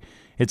way.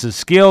 It's a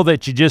skill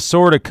that you just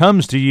sort of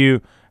comes to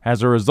you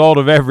as a result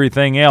of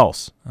everything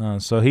else.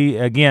 So he,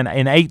 again,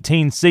 in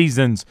 18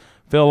 seasons,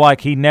 feel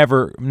like he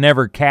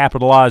never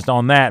capitalized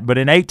on that. But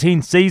in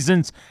 18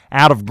 seasons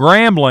out of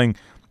Grambling,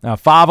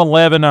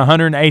 5'11",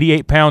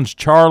 188 pounds,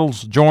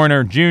 Charles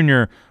Joyner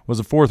Jr. was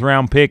a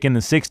 4th-round pick in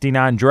the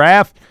 69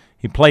 draft.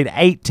 He played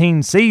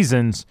 18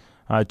 seasons,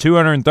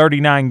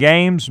 239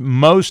 games,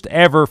 most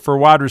ever for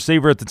wide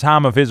receiver at the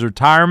time of his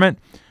retirement.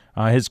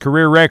 His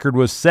career record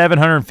was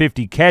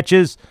 750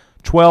 catches,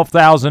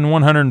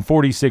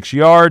 12,146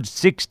 yards,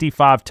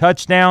 65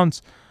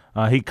 touchdowns.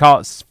 He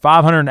caught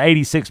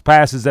 586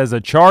 passes as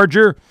a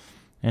Charger,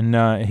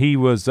 and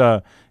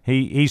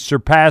he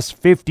surpassed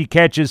 50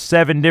 catches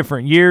 7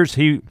 different years.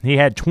 He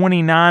had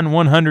 29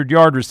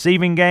 100-yard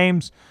receiving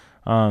games.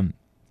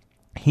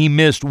 He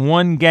missed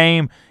 1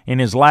 game in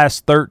his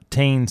last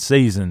 13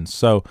 seasons.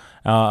 So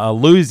a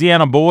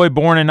Louisiana boy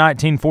born in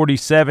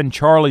 1947,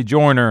 Charlie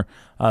Joyner,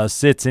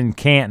 sits in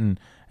Canton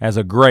as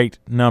a great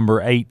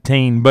number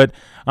 18. But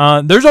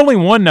there's only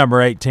one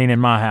number 18 in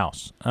my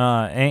house,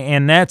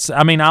 and that's,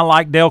 I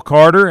like Dale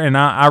Carter, and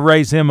I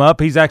raise him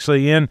up. He's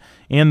actually in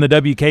the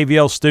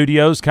WKVL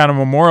studios, kind of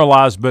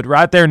memorialized, but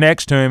right there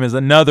next to him is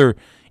another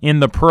in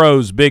the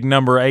pros, big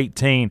number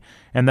 18,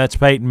 and that's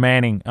Peyton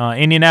Manning.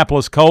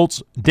 Indianapolis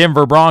Colts,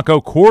 Denver Bronco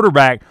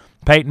quarterback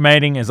Peyton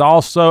Manning is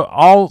also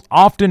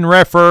often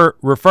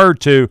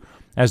referred to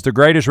as the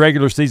greatest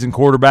regular season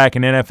quarterback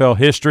in NFL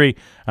history.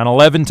 An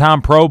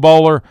 11-time Pro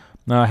Bowler,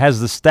 has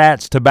the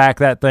stats to back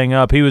that thing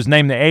up. He was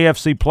named the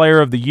AFC Player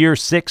of the Year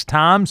 6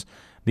 times,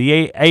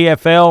 the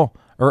AFL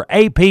or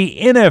AP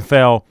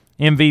NFL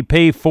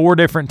MVP 4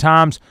 different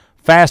times,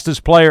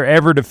 fastest player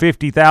ever to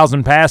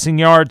 50,000 passing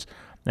yards,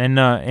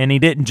 and he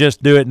didn't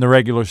just do it in the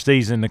regular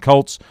season. The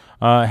Colts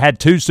had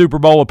 2 Super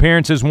Bowl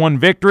appearances, 1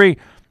 victory,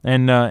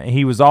 and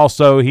he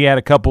had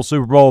a couple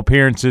Super Bowl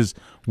appearances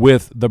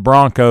with the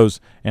Broncos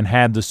and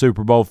had the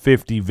Super Bowl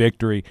 50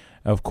 victory,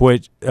 of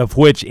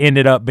which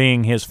ended up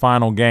being his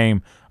final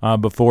game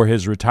before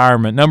his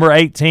retirement. Number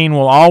 18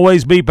 will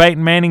always be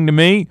Peyton Manning to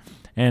me,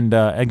 and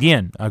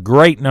again, a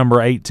great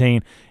number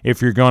 18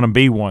 if you're going to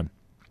be one.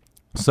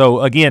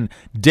 So again,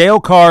 Dale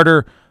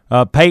Carter,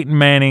 Peyton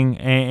Manning,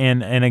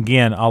 and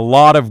again, a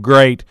lot of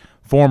great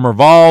former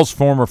Vols,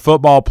 former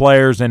football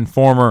players, and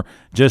former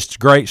just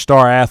great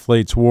star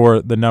athletes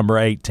wore the number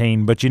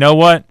 18. But you know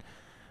what?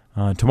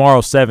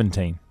 Tomorrow's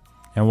 17,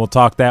 and we'll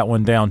talk that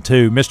one down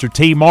too. Mr.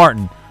 T.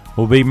 Martin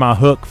will be my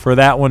hook for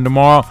that one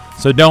tomorrow,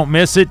 so don't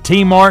miss it.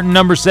 T. Martin,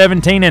 number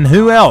 17, and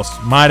who else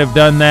might have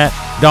donned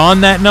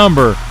that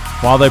number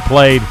while they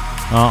played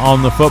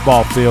on the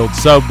football field.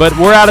 So, but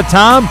we're out of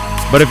time.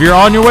 But if you're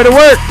on your way to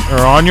work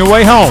or on your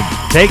way home,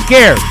 take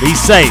care, be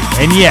safe,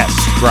 and yes,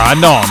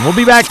 grind on. We'll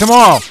be back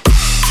tomorrow.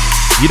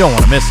 You don't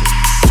want to miss it.